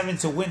Trent Seven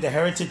to win the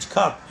Heritage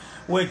Cup.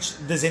 Which,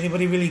 does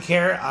anybody really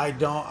care? I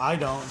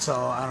don't, so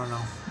I don't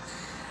know.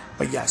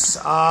 But yes,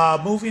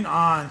 moving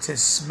on to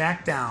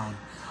SmackDown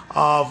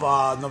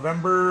of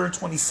November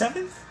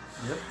 27th.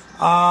 Yep.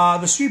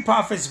 The Street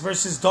Profits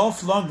versus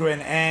Dolph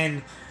Lundgren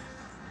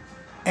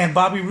and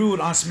Bobby Roode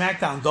on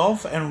SmackDown.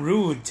 Dolph and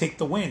Roode take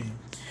the win.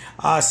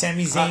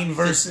 Sami Zayn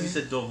versus... You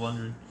said Dolph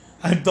Lundgren.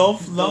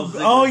 Dolph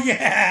Lundgren. Oh,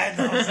 yeah.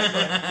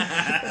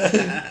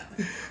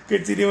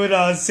 Continue with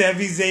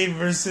Sami Zayn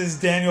versus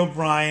Daniel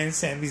Bryan.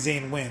 Sami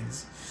Zayn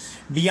wins.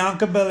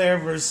 Bianca Belair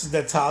versus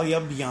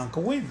Natalya. Bianca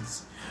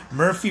wins.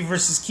 Murphy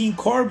versus King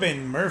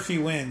Corbin. Murphy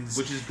wins.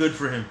 Which is good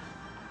for him.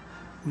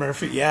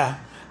 Murphy, yeah.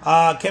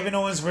 Kevin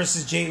Owens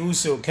versus Jey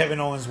Uso. Kevin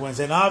Owens wins.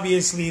 And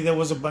obviously there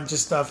was a bunch of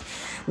stuff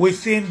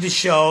within the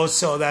show,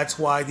 so that's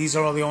why these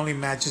are the only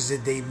matches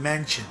that they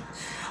mentioned.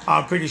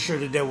 I'm pretty sure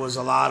that there was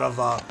a lot of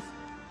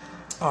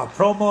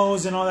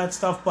promos and all that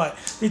stuff, but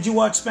did you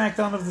watch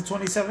SmackDown of the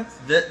 27th?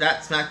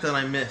 That SmackDown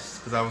I missed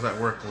because I was at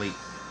work late.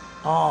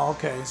 Oh,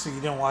 okay. So you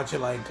didn't watch it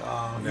like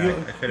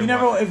No, you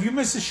never. If you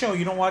miss a show,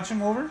 you don't watch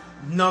them over.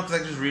 No,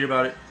 because I just read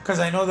about it. Because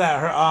I know that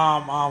her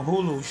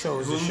Hulu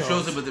shows the Hulu shows.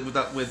 shows it with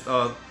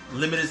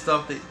limited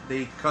stuff.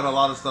 They cut a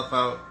lot of stuff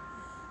out,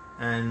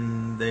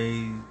 and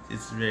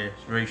it's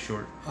very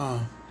short.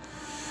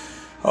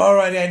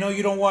 Alrighty, I know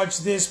you don't watch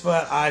this,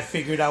 but I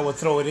figured I would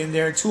throw it in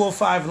there.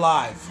 205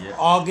 Live. Yeah.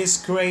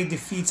 August Gray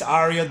defeats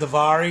Arya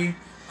Davari.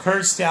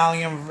 Kurt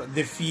Stallion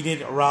defeated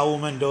Raul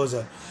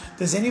Mendoza.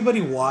 Does anybody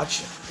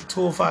watch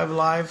 205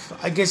 Live?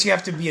 I guess you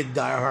have to be a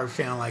diehard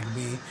fan like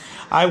me.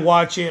 I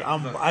watch it.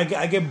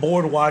 I get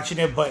bored watching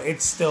it, but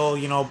it's still,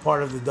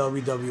 part of the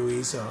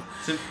WWE. So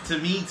to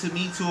me,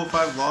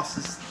 205 lost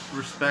its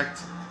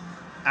respect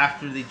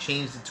after they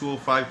changed the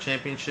 205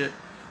 championship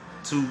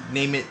to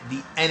name it the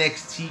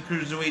NXT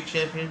Cruiserweight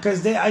Champion.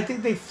 Because I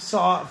think they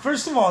saw.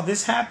 First of all,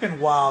 this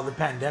happened while the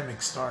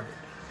pandemic started.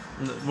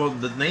 Well,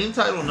 the name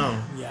title, no.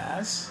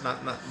 Yes. Not.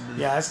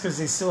 Yes, because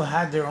they still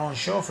had their own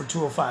show for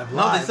 205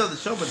 Live. No, they still had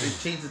the show, but they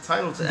changed the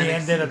title to NXT. They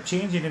ended up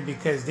changing it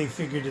because they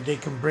figured that they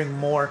can bring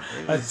more.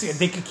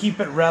 They could keep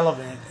it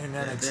relevant in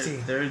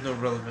NXT. There is no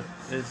relevant.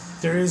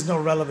 There is no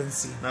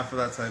relevancy. Not for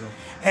that title.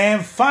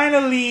 And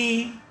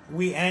finally,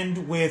 we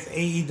end with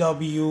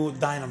AEW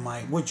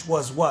Dynamite, which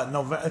was what?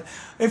 November.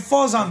 It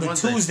falls on the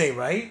Wednesday. Tuesday,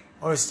 right?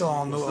 Or it's still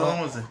on the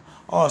Wednesday.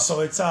 Oh, so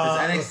it's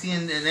NXT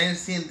and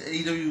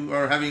AEW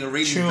are having a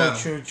rating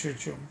battle.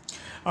 True.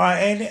 All right,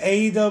 and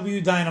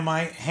AEW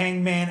Dynamite,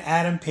 Hangman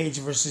Adam Page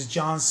versus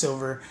John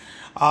Silver.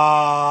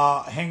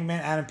 Hangman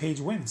Adam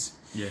Page wins.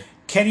 Yeah.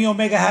 Kenny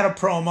Omega had a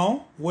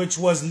promo, which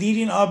was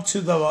leading up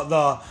to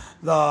the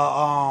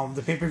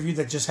pay-per-view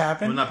that just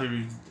happened. Well, not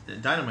pay-per-view.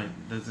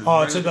 Dynamite.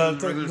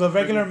 The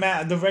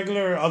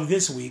regular of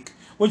this week,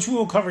 which we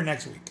will cover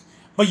next week.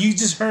 But you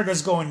just heard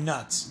us going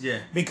nuts. Yeah.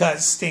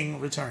 Because Sting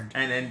returned.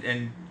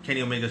 And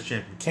Kenny Omega's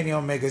champion. Kenny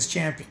Omega's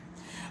champion.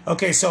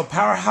 Okay, so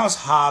Powerhouse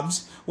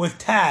Hobbs with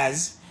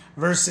Taz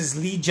versus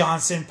Lee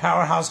Johnson.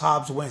 Powerhouse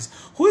Hobbs wins.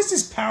 Who is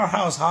this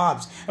Powerhouse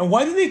Hobbs? And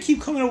why do they keep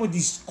coming up with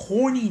these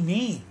corny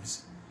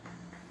names?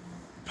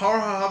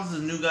 Powerhouse Hobbs is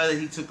a new guy that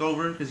he took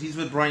over because he's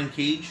with Brian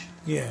Cage.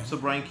 Yeah. So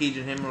Brian Cage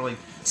and him are like...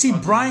 See,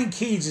 Brian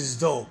Cage is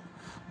dope.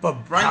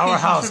 But Brian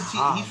Powerhouse Cage,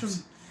 Hobbs... he's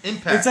from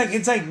Impact.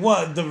 It's like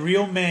what, the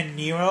real man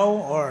Nero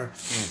or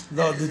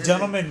the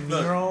gentleman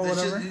Nero or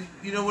whatever. Just,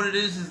 you know what it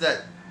is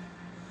that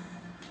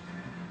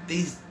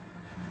these.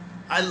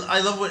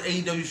 I love what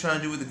AEW is trying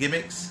to do with the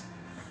gimmicks,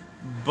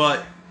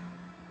 but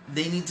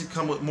they need to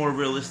come with more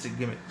realistic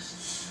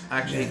gimmicks. I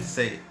actually hate to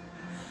say it.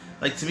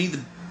 Like, to me,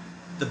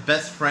 the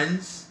Best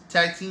Friends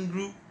tag team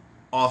group,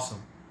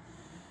 awesome.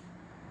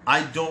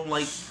 I don't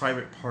like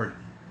Private Party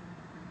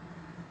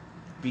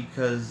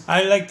because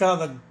I liked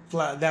how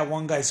that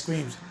one guy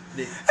screams.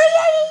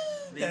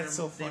 That's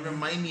so funny. They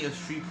remind me of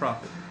Street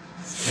Profit,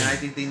 and I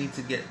think they need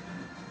to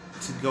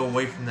go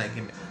away from that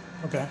gimmick.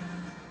 Okay.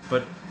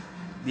 But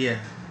yeah,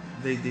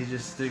 they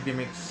just, their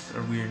gimmicks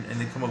are weird,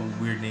 and they come up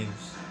with weird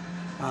names.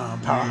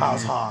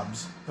 Powerhouse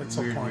Hobbs. That's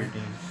so funny. Weird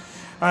names.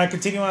 All right,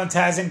 continuing on.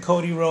 Taz and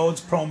Cody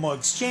Rhodes promo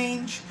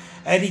exchange.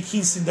 Eddie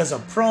Kingston does a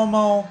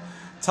promo.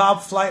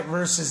 Top Flight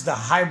versus the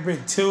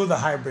Hybrid 2. The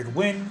Hybrid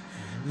win.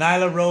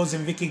 Nyla Rose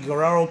and Vicky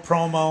Guerrero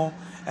promo.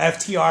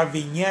 FTR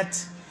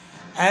vignette.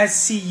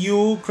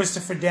 SCU,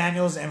 Christopher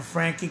Daniels and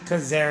Frankie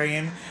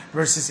Kazarian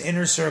versus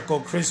Inner Circle,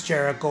 Chris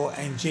Jericho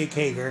and Jake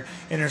Hager.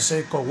 Inner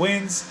Circle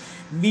wins.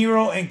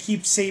 Miro and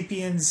Keep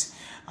Sapiens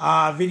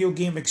video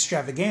game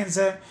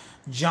extravaganza.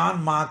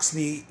 John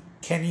Moxley,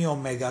 Kenny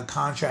Omega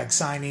contract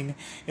signing.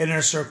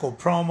 Inner Circle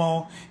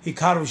promo.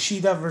 Hikaru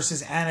Shida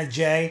versus Anna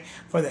Jay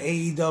for the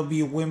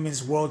AEW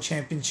Women's World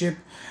Championship.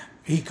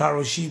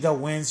 Hikaru Shida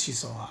wins. She's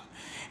so hot.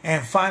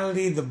 And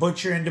finally, the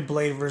Butcher and the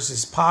Blade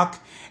versus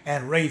Pac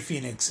and Ray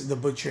Phoenix. The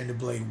Butcher and the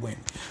Blade win.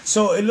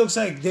 So it looks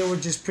like they were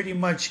just pretty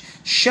much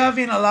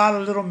shoving a lot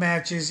of little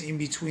matches in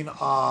between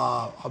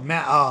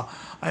an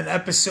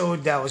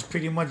episode that was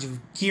pretty much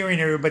gearing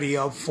everybody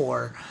up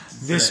for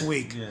this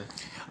week. Yeah.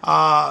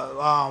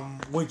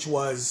 Which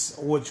was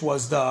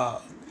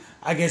the,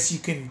 I guess you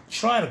can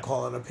try to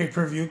call it a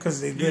pay-per-view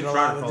because they did a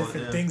lot of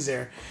different things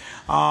there.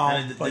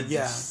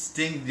 The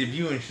Sting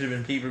debuting should have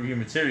been pay-per-view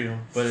material,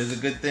 but it's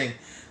a good thing.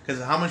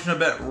 Because how much I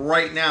bet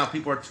right now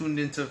people are tuned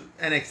into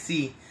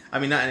NXT. I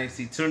mean, not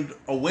NXT. Tuned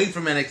away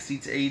from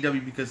NXT to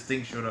AEW because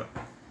Sting showed up.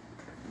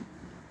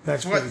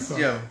 That's pretty cool.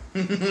 Yo.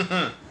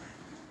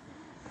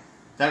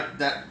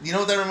 that you know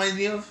what that reminds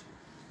me of?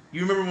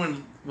 You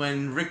remember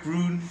when Rick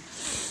Rude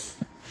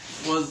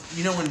was,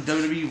 you know, when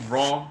WWE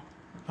Raw,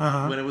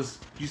 when it was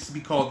used to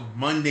be called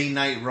Monday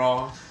Night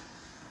Raw,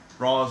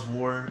 Raw's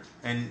War,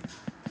 and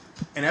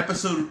an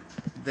episode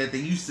that they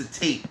used to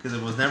tape because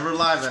it was never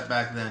live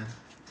back then.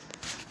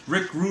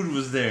 Rick Rude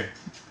was there.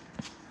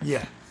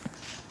 Yeah.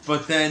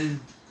 But then,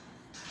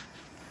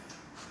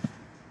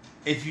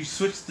 if you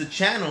switch the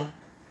channel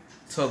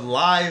to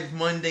live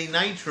Monday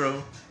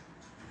Nitro,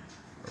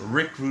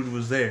 Rick Rude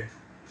was there.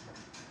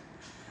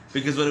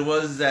 Because what it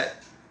was is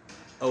that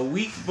a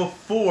week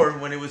before,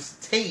 when it was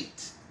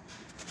taped,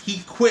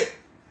 he quit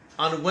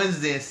on a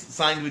Wednesday and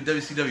signed with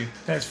WCW.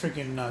 That's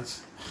freaking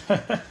nuts.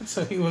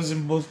 So he was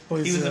in both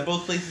places. He was in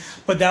both places.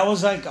 But that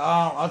was like,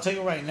 I'll tell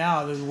you right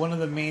now, there's one of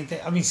the main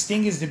things. I mean,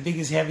 Sting is the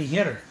biggest heavy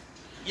hitter.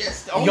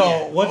 Yes.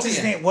 What's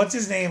his name? What's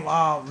his name?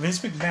 Vince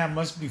McMahon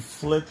must be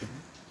flipping.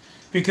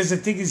 Because the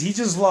thing is, he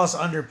just lost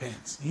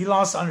Underpants. He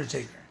lost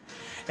Undertaker.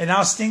 And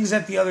now Sting's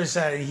at the other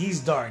side, and he's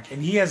dark,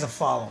 and he has a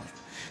following.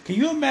 Can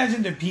you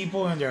imagine the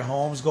people in their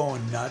homes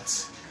going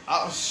nuts?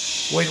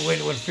 When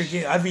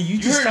freaking... I mean, you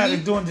just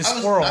started doing the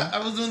squirrel.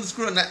 I was doing the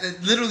squirrel.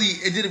 And literally,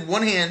 it did it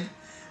one hand,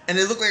 and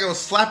it looked like I was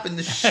slapping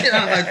the shit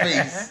out of my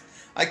face.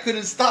 I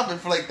couldn't stop it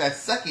for like that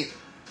second.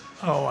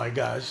 Oh my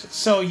gosh.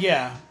 So,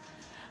 yeah.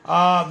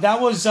 That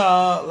was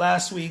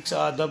last week's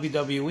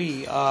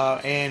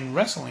WWE and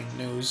wrestling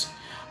news.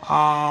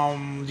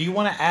 Do you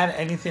want to add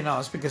anything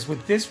else? Because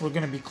with this, we're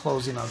going to be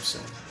closing up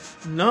soon.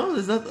 No,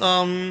 there's not.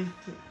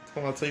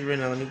 I'll tell you right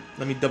now.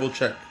 Let me double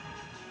check.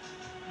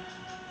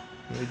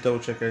 Let me double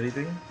check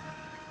anything.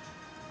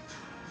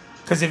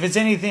 Because if it's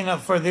anything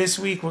up for this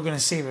week, we're going to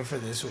save it for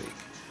this week.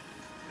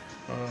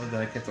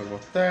 Then I can't talk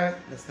about that.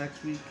 That's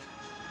next week.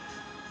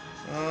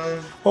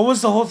 What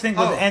was the whole thing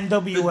with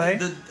NWA?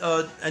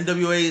 The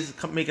NWA is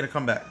making a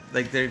comeback.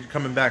 Like, they're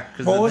coming back.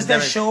 What was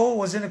that show?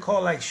 Wasn't it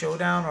called like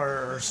Showdown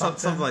or something?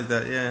 Something like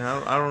that,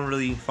 yeah. I don't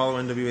really follow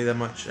NWA that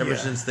much. Ever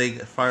since they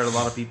fired a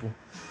lot of people.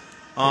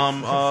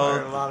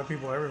 Fired a lot of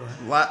people everywhere.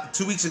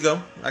 2 weeks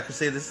ago, I could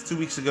say this. 3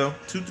 weeks ago.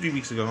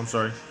 I'm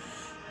sorry.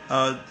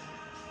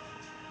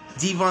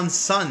 Devon's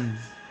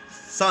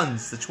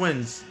sons, the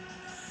twins.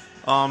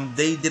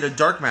 They did a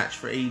dark match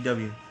for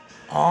AEW.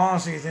 Oh,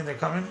 so you think they're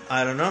coming?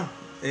 I don't know.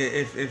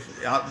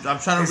 If I'm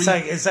trying to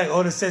read, it's like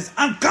Otis says,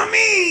 "I'm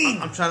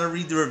coming." I'm trying to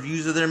read the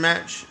reviews of their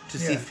match to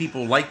see if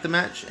people like the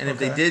match, and if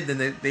they did,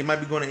 then they might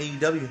be going to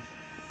AEW.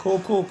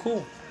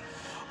 Cool.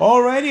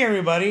 Alrighty,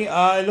 everybody.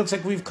 It looks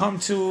like we've come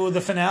to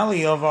the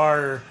finale of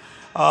our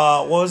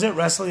what was it,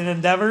 Wrestling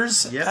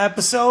Endeavors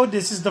episode.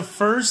 This is the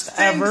first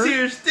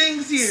ever.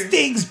 Sting's here.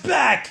 Sting's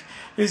back.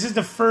 This is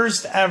the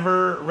first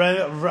ever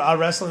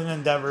Wrestling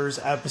Endeavors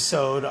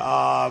episode.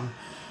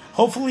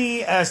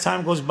 Hopefully, as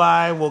time goes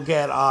by, we'll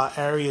get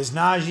Arias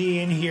Najee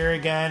in here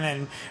again,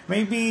 and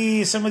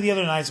maybe some of the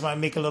other nights might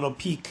make a little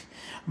peek.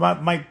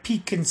 Might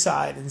peek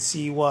inside and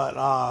see what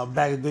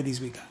bag of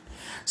goodies we got.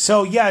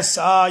 So yes,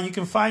 you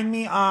can find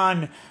me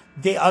on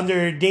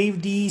under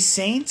Dave D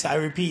Saint. I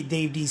repeat,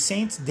 Dave D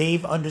Saint.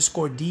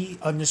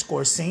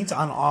 Dave_D_Saint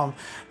on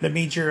the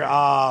major.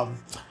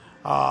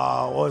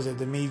 What was it?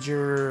 The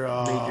major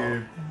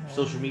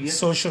social media?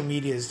 Social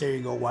medias. There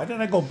you go. Why did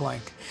I go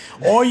blank?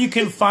 Or you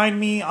can find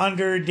me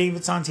under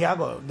David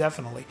Santiago,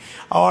 definitely.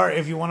 Or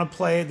if you want to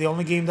play, the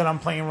only game that I'm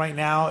playing right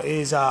now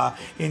is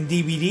in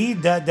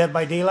DBD, Dead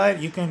by Daylight.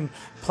 You can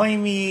play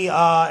me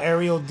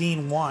Ariel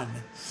Dean 1.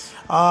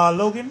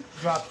 Logan,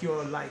 drop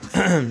your light.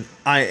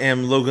 I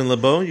am Logan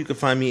LeBeau. You can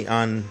find me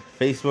on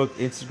Facebook,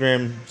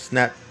 Instagram,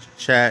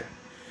 Snapchat,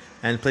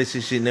 and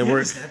PlayStation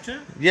Network. Snapchat?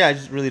 Yeah, I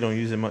just really don't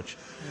use it much.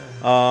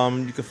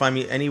 You can find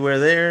me anywhere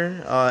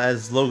there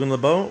as Logan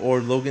LeBeau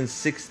or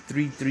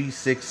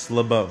Logan6336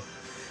 LeBeau.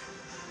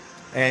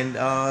 And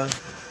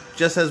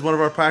just as one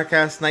of our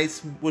podcast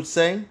nights would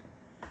say,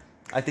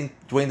 I think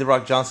Dwayne "The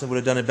Rock" Johnson would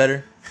have done it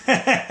better.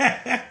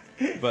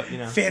 But, you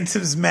know.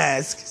 Phantom's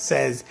Mask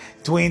says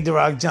Dwayne "The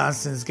Rock"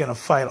 Johnson is going to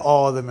fight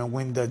all of them and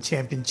win the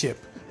championship.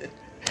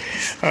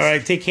 All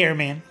right, take care,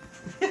 man.